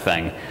hammer kind of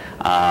thing.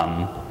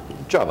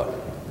 Java.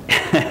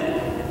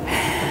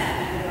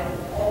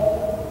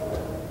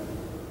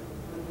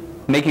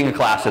 Making a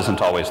class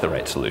isn't always the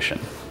right solution.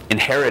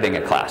 Inheriting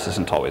a class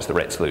isn't always the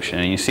right solution,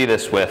 and you see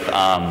this with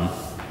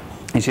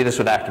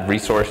active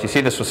resource. You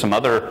see this with some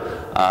other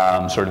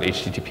sort of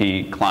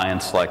HTTP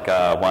clients, like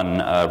one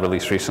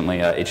released recently,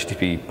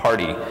 HTTP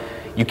Party.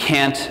 You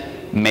can't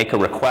make a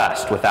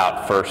request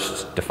without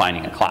first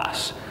defining a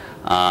class.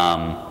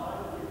 And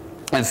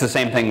it's the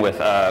same thing with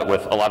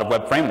a lot of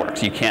web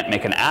frameworks. You can't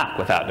make an app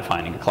without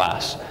defining a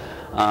class.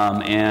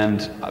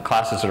 And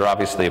classes are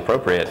obviously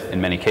appropriate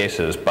in many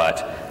cases,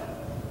 but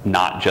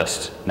not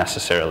just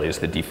necessarily as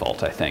the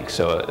default, I think.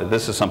 So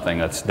this is something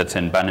that's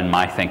been in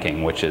my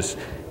thinking, which is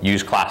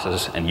use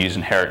classes and use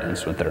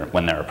inheritance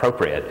when they're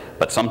appropriate,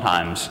 but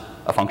sometimes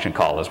a function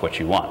call is what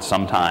you want.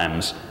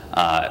 Sometimes,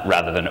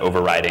 rather than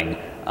overriding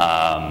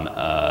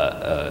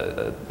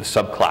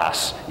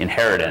subclass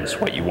inheritance,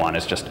 what you want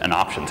is just an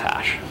options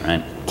hash,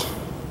 right?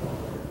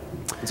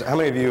 So how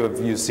many of you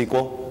have used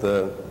SQL,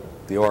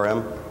 the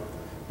ORM?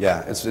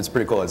 Yeah, it's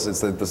pretty cool. It's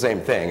the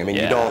same thing. I mean,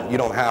 yeah. you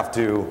don't have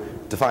to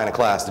define a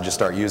class to just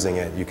start using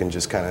it. You can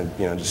just kind of,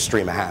 you know, just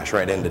stream a hash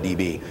right into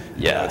DB.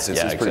 Yeah, it's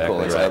pretty cool.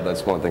 Right.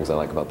 That's one of the things I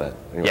like about that.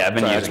 Anyway, yeah,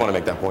 I just want to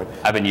make that point.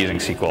 I've been using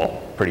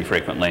SQL pretty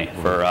frequently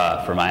for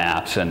my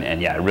apps,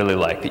 and yeah, I really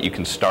like that you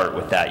can start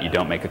with that. You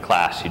don't make a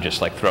class. You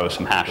just like throw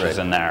some hashes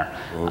in there,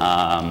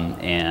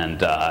 and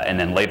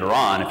then later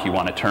on, if you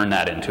want to turn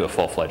that into a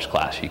full-fledged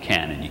class, you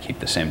can, and you keep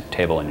the same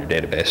table in your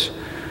database.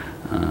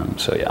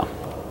 So yeah.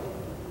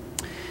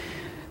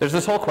 There's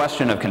this whole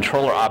question of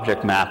controller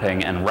object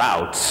mapping and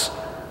routes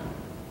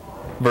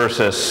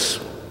versus,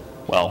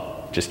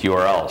 well, just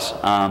URLs.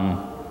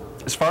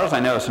 As far as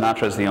I know,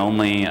 Sinatra is the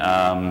only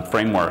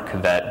framework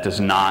that does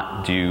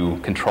not do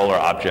controller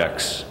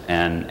objects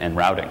and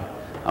routing,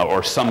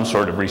 or some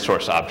sort of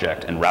resource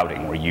object and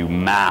routing, where you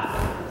map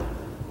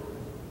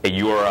a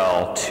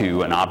URL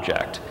to an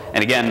object.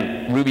 And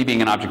again, Ruby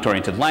being an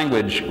object-oriented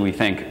language, we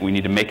think we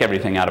need to make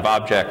everything out of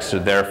objects, so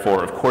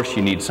therefore, of course,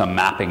 you need some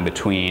mapping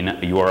between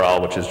a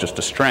URL, which is just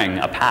a string,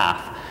 a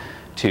path,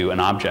 to an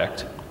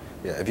object.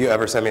 Yeah, if you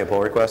ever send me a pull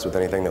request with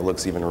anything that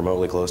looks even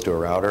remotely close to a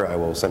router, I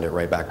will send it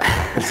right back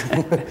to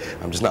you.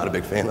 I'm just not a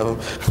big fan of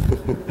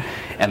them.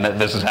 And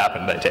this has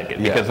happened, I take it,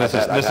 because this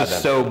is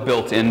so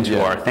built into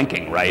our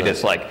thinking, right?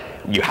 It's like,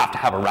 you have to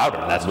have a router.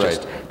 That's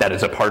just, that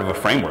is a part of a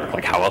framework.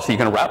 Like, how else are you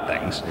going to route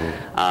things?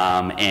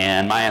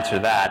 And my answer to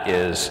that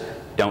is,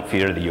 don't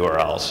fear the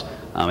URLs.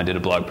 I did a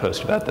blog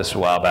post about this a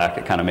while back.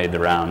 It kind of made the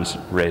rounds,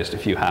 raised a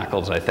few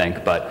hackles, I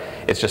think. But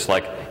it's just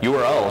like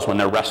URLs, when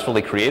they're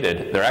RESTfully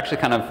created, they're actually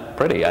kind of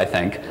pretty, I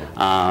think.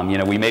 You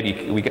know, we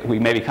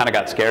maybe kind of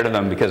got scared of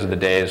them because of the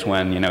days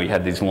when, you know, you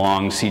had these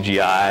long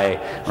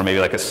CGI or maybe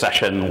like a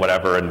session,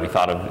 whatever, and we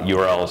thought of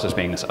URLs as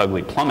being this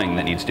ugly plumbing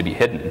that needs to be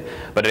hidden.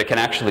 But it can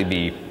actually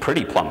be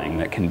pretty plumbing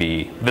that can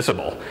be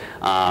visible.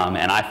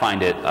 And I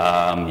find it,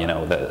 you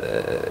know,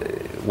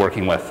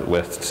 working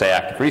with say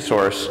Active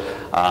Resource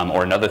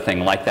or another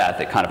thing like that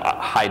that kind of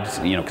hides,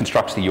 you know,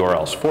 constructs the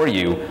URLs for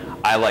you.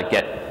 I'm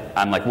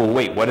like, well,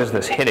 wait, what is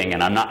this hitting?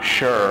 And I'm not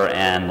sure,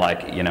 and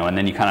like, you know, and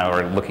then you kind of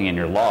are looking in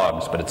your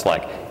logs, but it's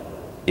like,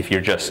 if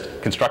you're just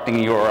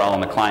constructing a URL on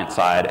the client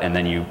side and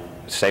then you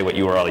say what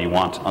URL you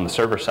want on the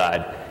server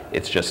side,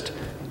 it's just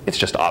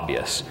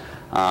obvious.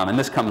 And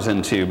this comes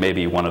into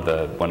maybe one of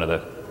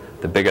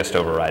the biggest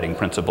overriding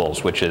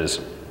principles, which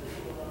is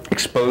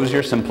expose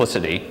your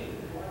simplicity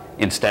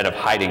instead of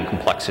hiding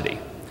complexity.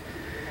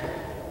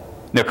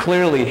 Now,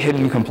 clearly,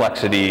 hidden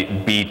complexity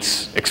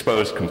beats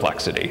exposed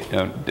complexity.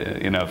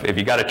 You know, if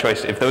you got a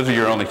choice, if those are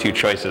your only two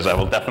choices, I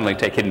will definitely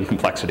take hidden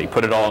complexity.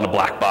 Put it all in a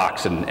black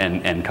box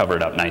and cover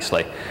it up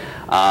nicely.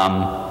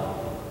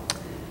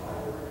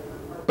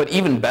 But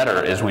even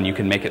better is when you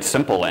can make it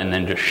simple and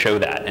then just show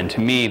that. And to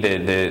me,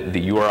 the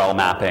URL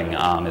mapping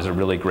is a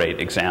really great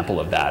example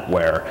of that,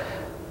 where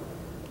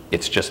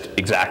it's just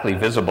exactly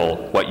visible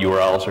what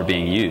URLs are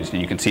being used.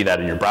 And you can see that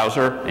in your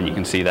browser, and you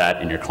can see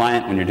that in your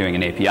client when you're doing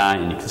an API,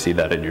 and you can see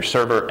that in your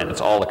server, and it's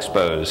all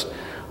exposed.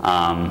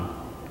 I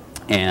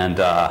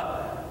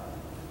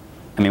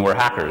mean, we're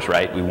hackers,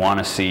 right? We want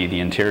to see the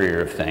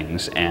interior of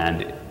things,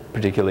 and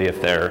particularly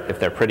if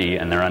they're pretty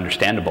and they're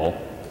understandable,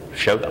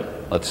 show them.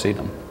 Let's see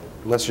them.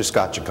 Unless you're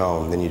Scott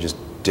Chacon, then you just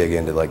dig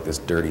into like this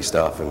dirty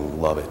stuff and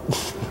love it.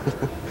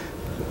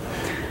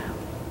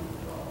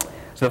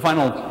 So the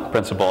final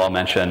principle I'll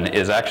mention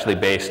is actually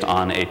based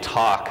on a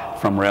talk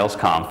from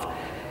RailsConf.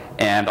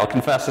 And I'll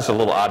confess this is a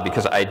little odd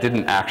because I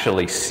didn't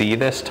actually see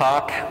this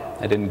talk.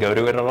 I didn't go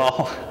to it at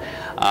all.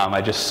 I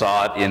just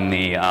saw it in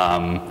the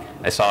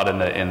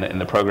in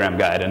the program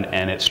guide,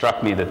 and it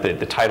struck me that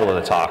the title of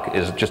the talk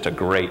is just a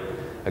great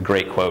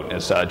quote.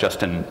 It's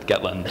Justin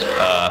Getland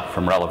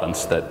from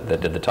Relevance that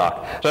did the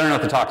talk. So I don't know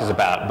what the talk is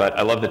about, but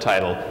I love the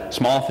title: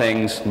 Small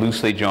Things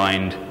Loosely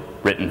Joined,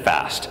 Written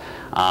Fast.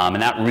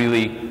 And that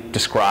really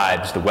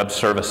describes the web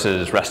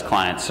services, REST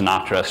client,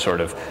 Sinatra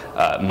sort of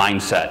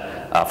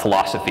mindset,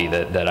 philosophy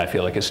that I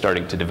feel like is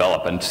starting to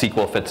develop. And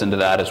SQL fits into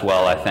that as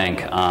well, I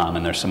think.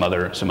 And there's some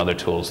other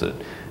tools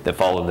that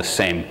follow the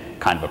same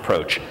kind of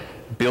approach.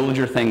 Build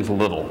your things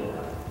little.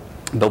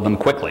 Build them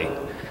quickly.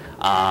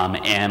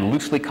 And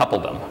loosely couple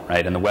them,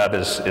 right? And the web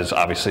is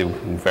obviously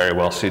very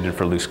well suited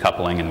for loose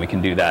coupling, and we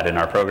can do that in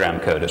our program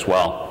code as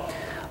well.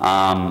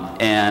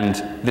 And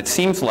it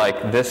seems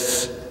like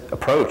this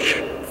approach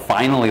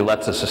finally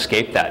lets us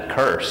escape that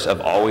curse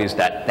of always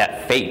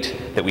that fate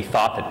that we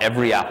thought that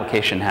every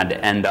application had to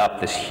end up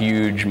this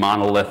huge,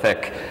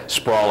 monolithic,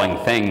 sprawling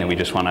thing that we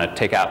just want to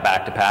take out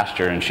back to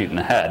pasture and shoot in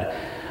the head.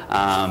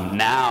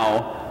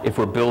 Now, if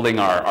we're building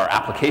our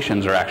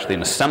applications are actually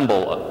an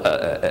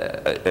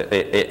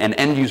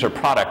end user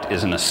product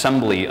is an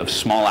assembly of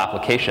small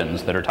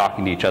applications that are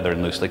talking to each other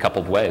in loosely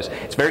coupled ways.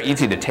 It's very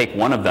easy to take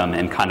one of them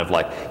and kind of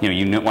like,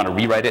 you want to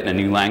rewrite it in a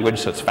new language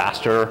so it's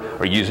faster,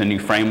 or use a new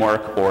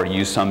framework, or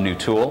use some new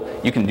tool.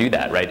 You can do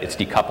that, right? It's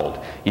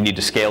decoupled. You need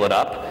to scale it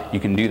up. You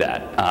can do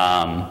that.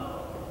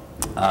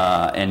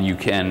 And you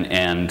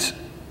can,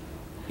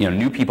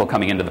 new people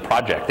coming into the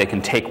project, they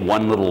can take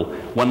one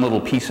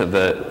little piece of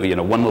the,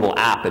 one little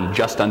app and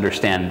just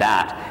understand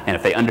that. And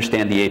if they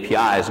understand the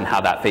APIs and how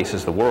that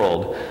faces the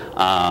world,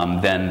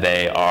 then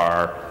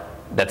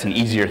that's an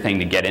easier thing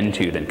to get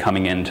into than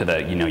coming into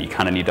the, you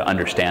kind of need to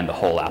understand the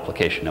whole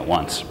application at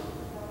once.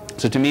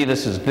 So to me,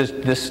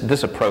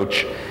 this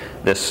approach,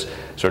 this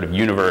sort of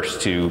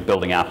universe to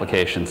building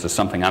applications is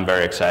something I'm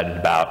very excited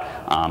about.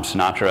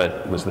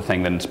 Sinatra was the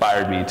thing that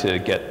inspired me to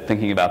get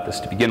thinking about this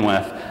to begin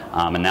with,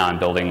 and now I'm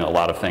building a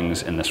lot of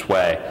things in this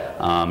way.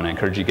 And I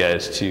encourage you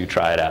guys to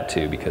try it out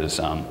too, because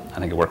I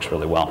think it works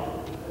really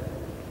well.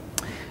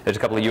 There's a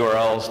couple of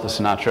URLs, the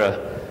Sinatra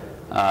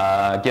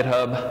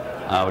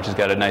GitHub, which has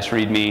got a nice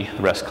README,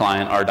 the REST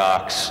client,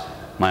 RDocs,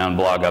 my own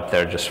blog up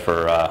there just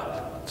for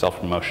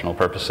self-promotional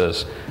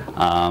purposes.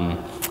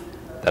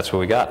 That's what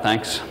we got.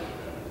 Thanks.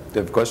 Do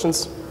you have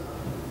questions?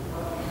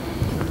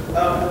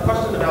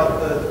 Question about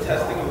the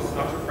testing of the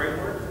Sinatra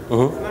framework.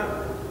 It's not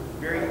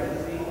very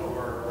easy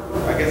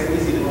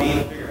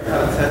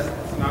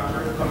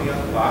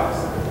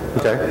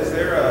Okay. Is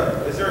there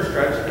a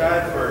strategy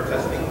guide for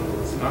testing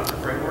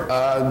Sinatra framework?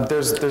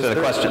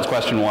 The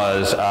question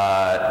was,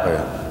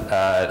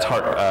 it's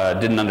hard,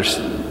 didn't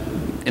understand,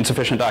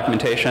 insufficient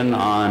documentation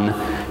on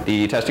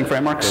the testing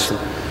frameworks?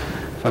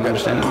 If I'm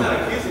understanding. I'm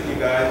not accusing you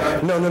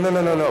guys.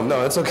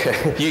 No, it's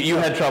okay. You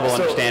had trouble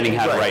understanding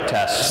how to write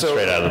tests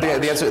straight out of the box.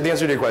 The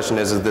answer to your question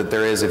is that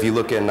there is, if you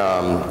look in the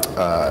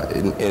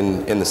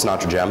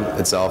Sinatra gem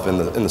itself, in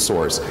the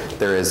source,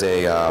 there is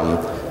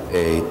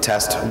a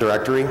test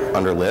directory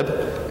under lib,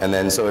 and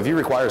then so if you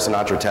require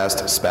Sinatra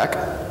test spec,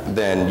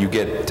 then you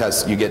get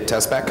test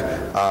spec,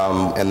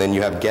 and then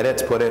you have get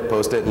it, put it,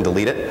 post it, and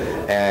delete it,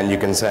 and you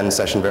can send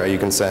session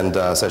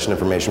session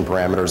information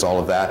parameters, all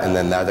of that, and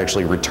then that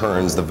actually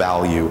returns the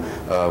value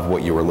of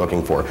what you were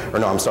looking for. Or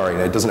no, I'm sorry,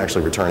 it doesn't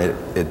actually return it.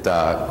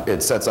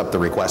 It sets up the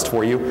request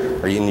for you,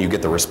 and you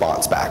get the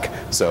response back.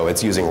 So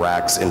it's using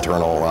Rack's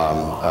internal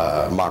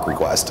mock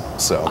request.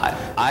 So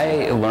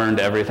I learned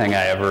everything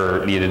I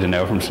ever needed to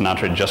know from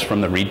Sinatra just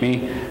from the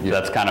README. So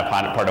that's kind of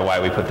part of why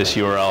we put this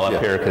URL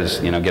up here, because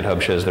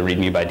GitHub shows the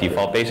README by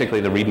default.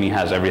 Basically, the README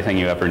has everything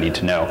you ever need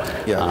to know.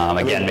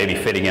 Again, maybe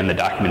fitting in the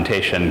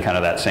documentation, kind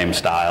of that same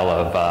style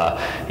of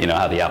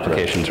how the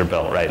applications are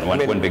built, right?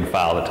 One big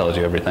file that tells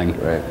you everything.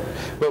 Right.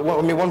 But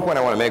one point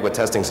I want to make with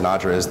testing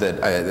Sinatra is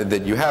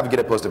that you have get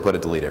it, post it, put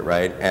it, delete it,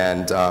 right?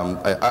 And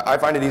I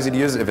find it easy to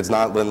use. If it's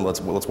not, then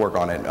let's work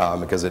on it,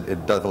 because it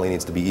definitely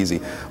needs to be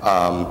easy.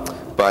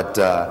 But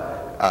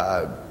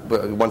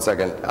one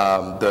second.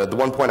 The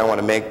one point I want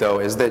to make though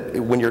is that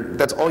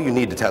that's all you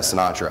need to test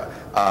Sinatra.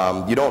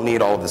 You don't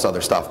need all of this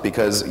other stuff,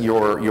 because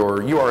your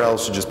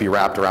URL should just be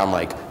wrapped around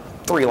like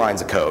 3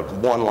 lines of code.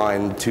 1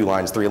 line, 2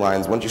 lines, 3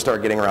 lines. Once you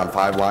start getting around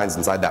 5 lines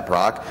inside that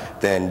proc,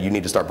 then you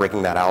need to start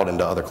breaking that out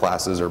into other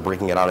classes or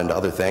breaking it out into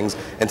other things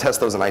and test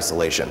those in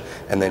isolation.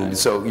 And then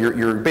so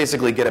you're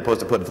basically get it,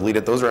 post it, put it, delete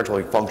it. Those are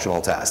actually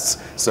functional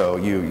tests. So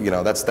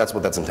that's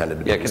what that's intended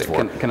to be used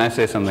for. Can I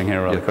say something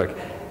here really quick?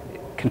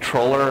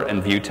 Controller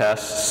and view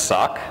tests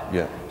suck.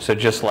 Yeah. So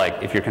just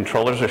like if your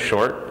controllers are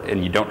short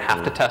and you don't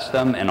have to test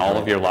them, and all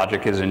of your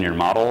logic is in your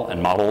model, and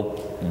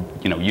model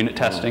unit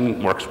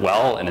testing works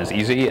well and is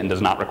easy and does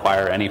not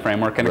require any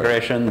framework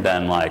integration,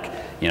 then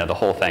the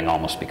whole thing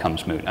almost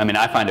becomes moot. I mean,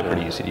 I find it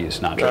pretty easy to use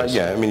Sinatra's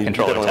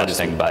controller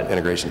testing, but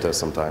integration tests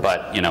sometimes.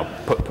 But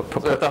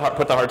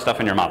put the hard stuff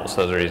in your models.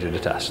 Those are easy to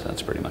test.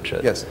 That's pretty much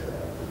it. Yes.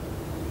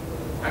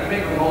 How do you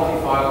make a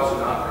multi-file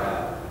Sinatra app?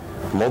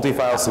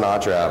 Multi-file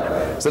Sinatra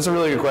app. So that's a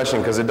really good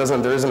question, because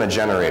there isn't a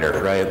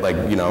generator, right? Like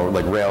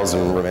Rails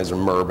and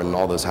Merb and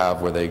all those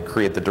have, where they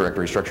create the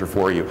directory structure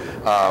for you.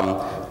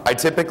 I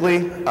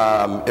typically,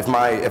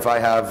 if I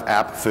have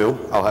app foo,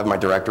 I'll have my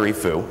directory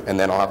foo, and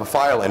then I'll have a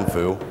file in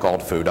foo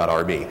called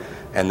foo.rb.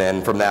 And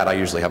then from that, I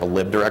usually have a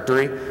lib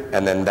directory,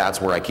 and then that's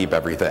where I keep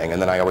everything.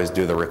 And then I always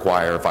do the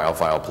require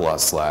file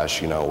plus /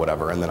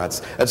 whatever. And then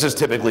that's just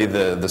typically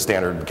the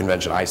standard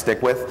convention I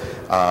stick with.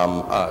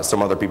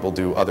 Some other people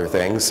do other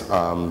things,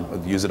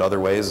 use it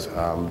other ways,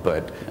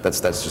 but that's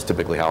just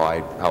typically how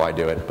I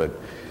do it. But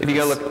if you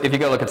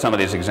go look at some of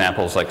these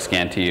examples like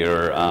Scanty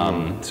or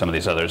some of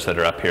these others that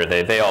are up here,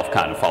 they all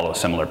kind of follow a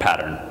similar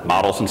pattern.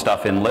 Models and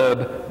stuff in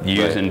lib,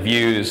 views in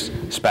views,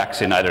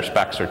 specs in either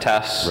specs or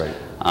tests. Right.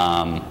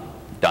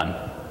 Done.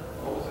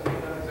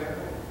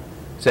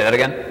 Say that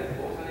again?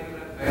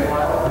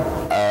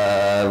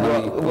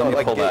 Let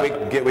me pull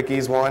that.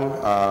 GitWiki's one.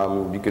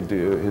 You could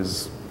do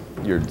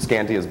your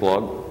Scanty his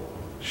blog.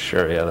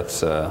 Sure. Yeah,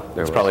 that's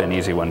probably an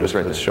easy one. Just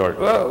right, it's short.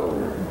 Whoa.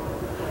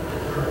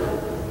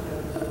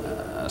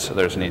 So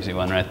there's an easy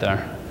one right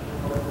there.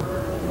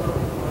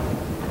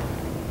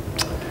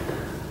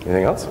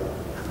 Anything else?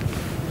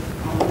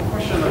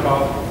 Question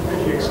about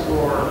if you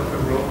explore the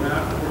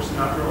roadmap for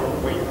Sinatra or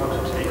where you want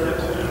to take it,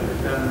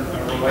 and then a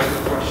related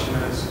question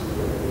is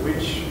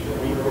which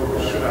repo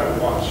should I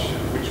watch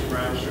and which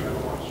branch should I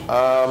watch?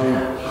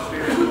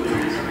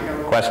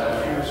 Question.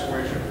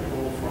 Where should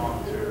pull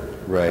from to?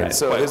 Right.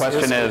 So the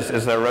question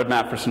is there a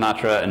roadmap for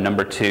Sinatra? And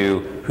number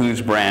 2,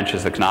 whose branch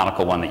is the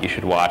canonical one that you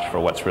should watch for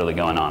what's really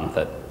going on with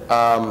it?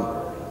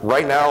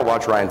 Right now,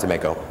 watch Ryan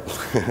Tomeko,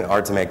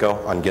 R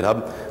Tomeko on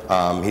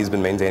GitHub. He's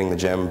been maintaining the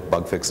gem,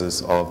 bug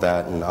fixes, all of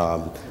that,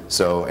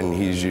 and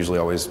he's usually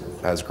always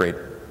has great,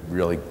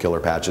 really killer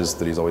patches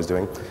that he's always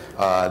doing.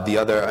 The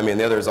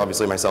other is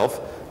obviously myself.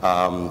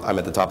 I'm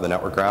at the top of the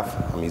network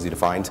graph. I'm easy to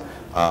find.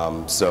 I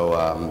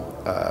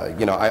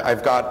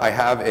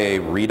have a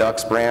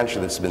Redux branch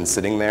that's been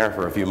sitting there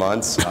for a few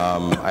months.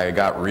 I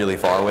got really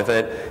far with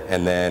it,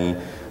 and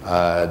then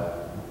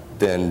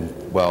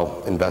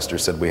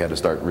investors said we had to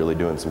start really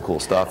doing some cool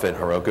stuff at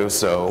Heroku,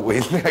 so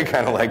I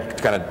kind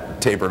of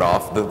tapered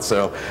off.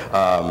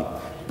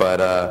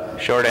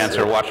 Short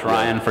answer: watch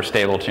Ryan for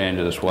stable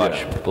changes.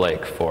 Watch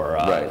Blake for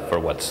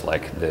what's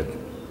like the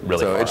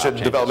really. So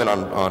changes. Development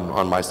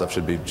on my stuff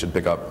should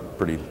pick up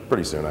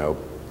pretty soon, I hope.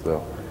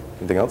 So,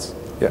 anything else?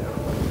 Yeah.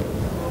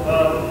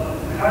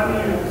 How do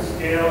you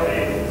scale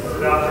a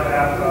Sinatra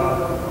app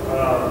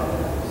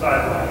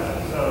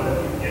size-wise? So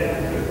you get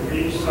to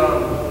reach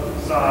some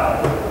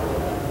size of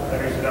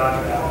your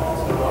Sinatra app,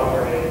 it's no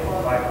longer a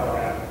micro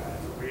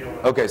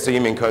Okay, so you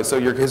mean code. So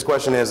his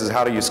question is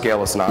how do you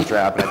scale a Sinatra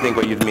app? And I think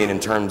what you mean in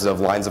terms of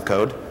lines of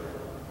code,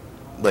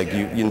 like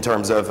in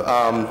terms of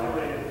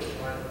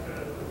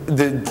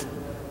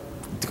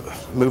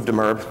move to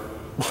MERB,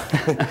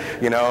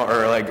 you know,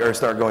 or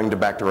start going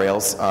back to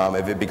Rails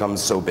if it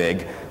becomes so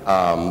big.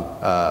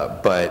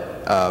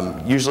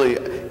 Usually,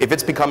 if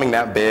it's becoming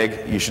that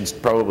big, you should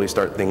probably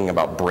start thinking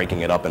about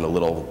breaking it up into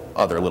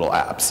other little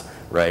apps,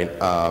 right?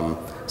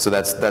 So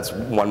that's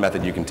one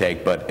method you can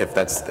take. But if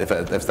that's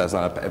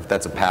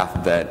a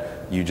path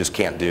that you just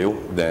can't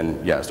do, then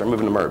yeah, start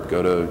moving to MERB.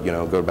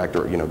 Go back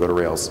to go to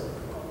Rails.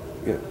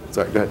 Yeah,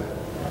 sorry, go ahead.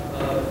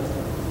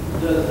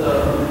 Does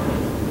the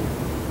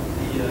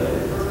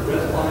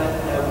REST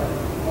client have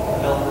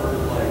helpers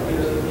like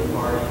HTTP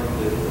party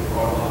that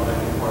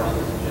automatically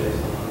parses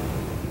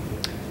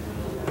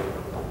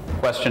JSON?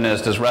 Question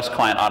is, does REST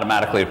client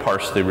automatically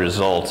parse the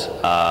result,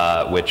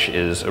 which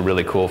is a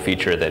really cool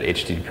feature that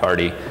HTTP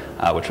party,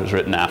 which was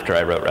written after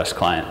I wrote REST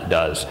client,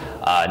 does?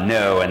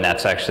 No, and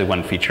that's actually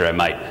one feature I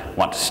might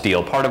want to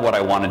steal. Part of what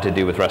I wanted to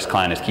do with REST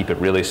client is keep it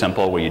really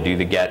simple, where you do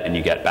the get and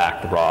you get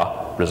back the raw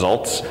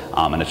results,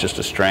 and it's just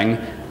a string.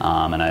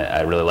 And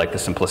I really like the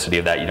simplicity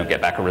of that. You don't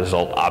get back a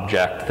result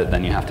object that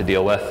then you have to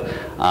deal with.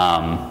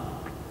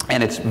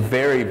 And it's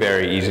very,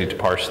 very easy to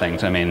parse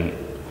things. I mean,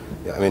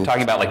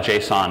 talking about like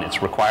JSON,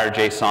 it's required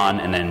JSON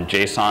and then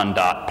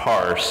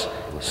JSON.parse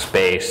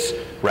space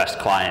REST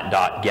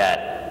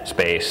client.get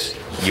space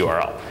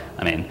URL.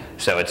 I mean,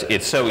 so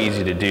it's so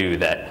easy to do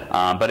that.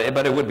 But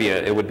it would be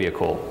a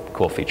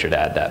cool feature to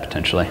add that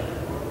potentially.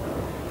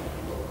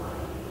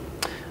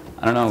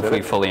 I don't know if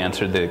we fully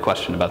answered the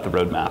question about the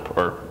roadmap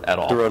or at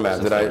all. The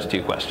roadmap, There's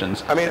two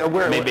questions. I mean,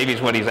 maybe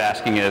what he's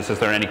asking is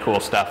there any cool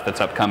stuff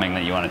that's upcoming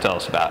that you want to tell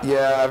us about?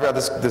 Yeah, I've got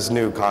this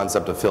new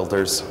concept of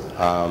filters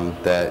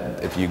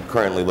that if you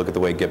currently look at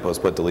the way git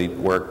post put delete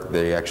work,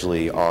 they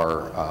actually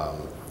are,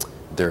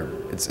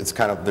 it's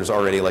kind of, there's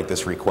already like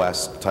this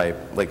request type,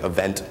 like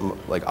event,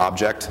 like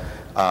object.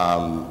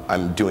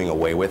 I'm doing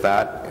away with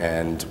that,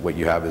 and what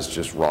you have is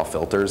just raw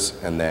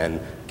filters, and then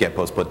get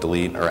post put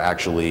delete are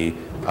actually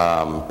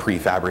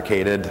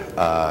prefabricated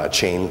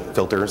chain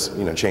filters,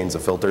 chains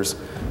of filters.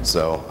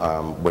 So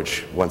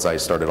which once I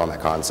started on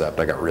that concept,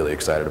 I got really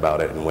excited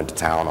about it and went to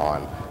town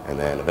on, and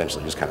then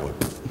eventually just kind of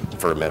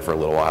went for a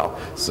little while.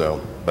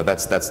 So, but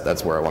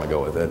that's where I want to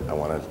go with it. I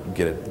want to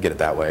get it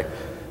that way.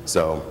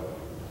 So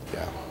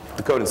yeah,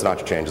 the code in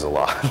Sinatra changes a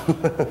lot.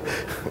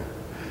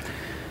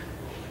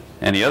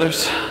 Any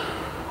others?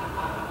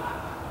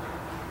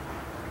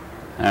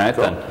 All right,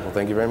 Cool. then. Well,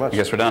 thank you very much. I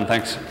guess we're done.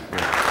 Thanks.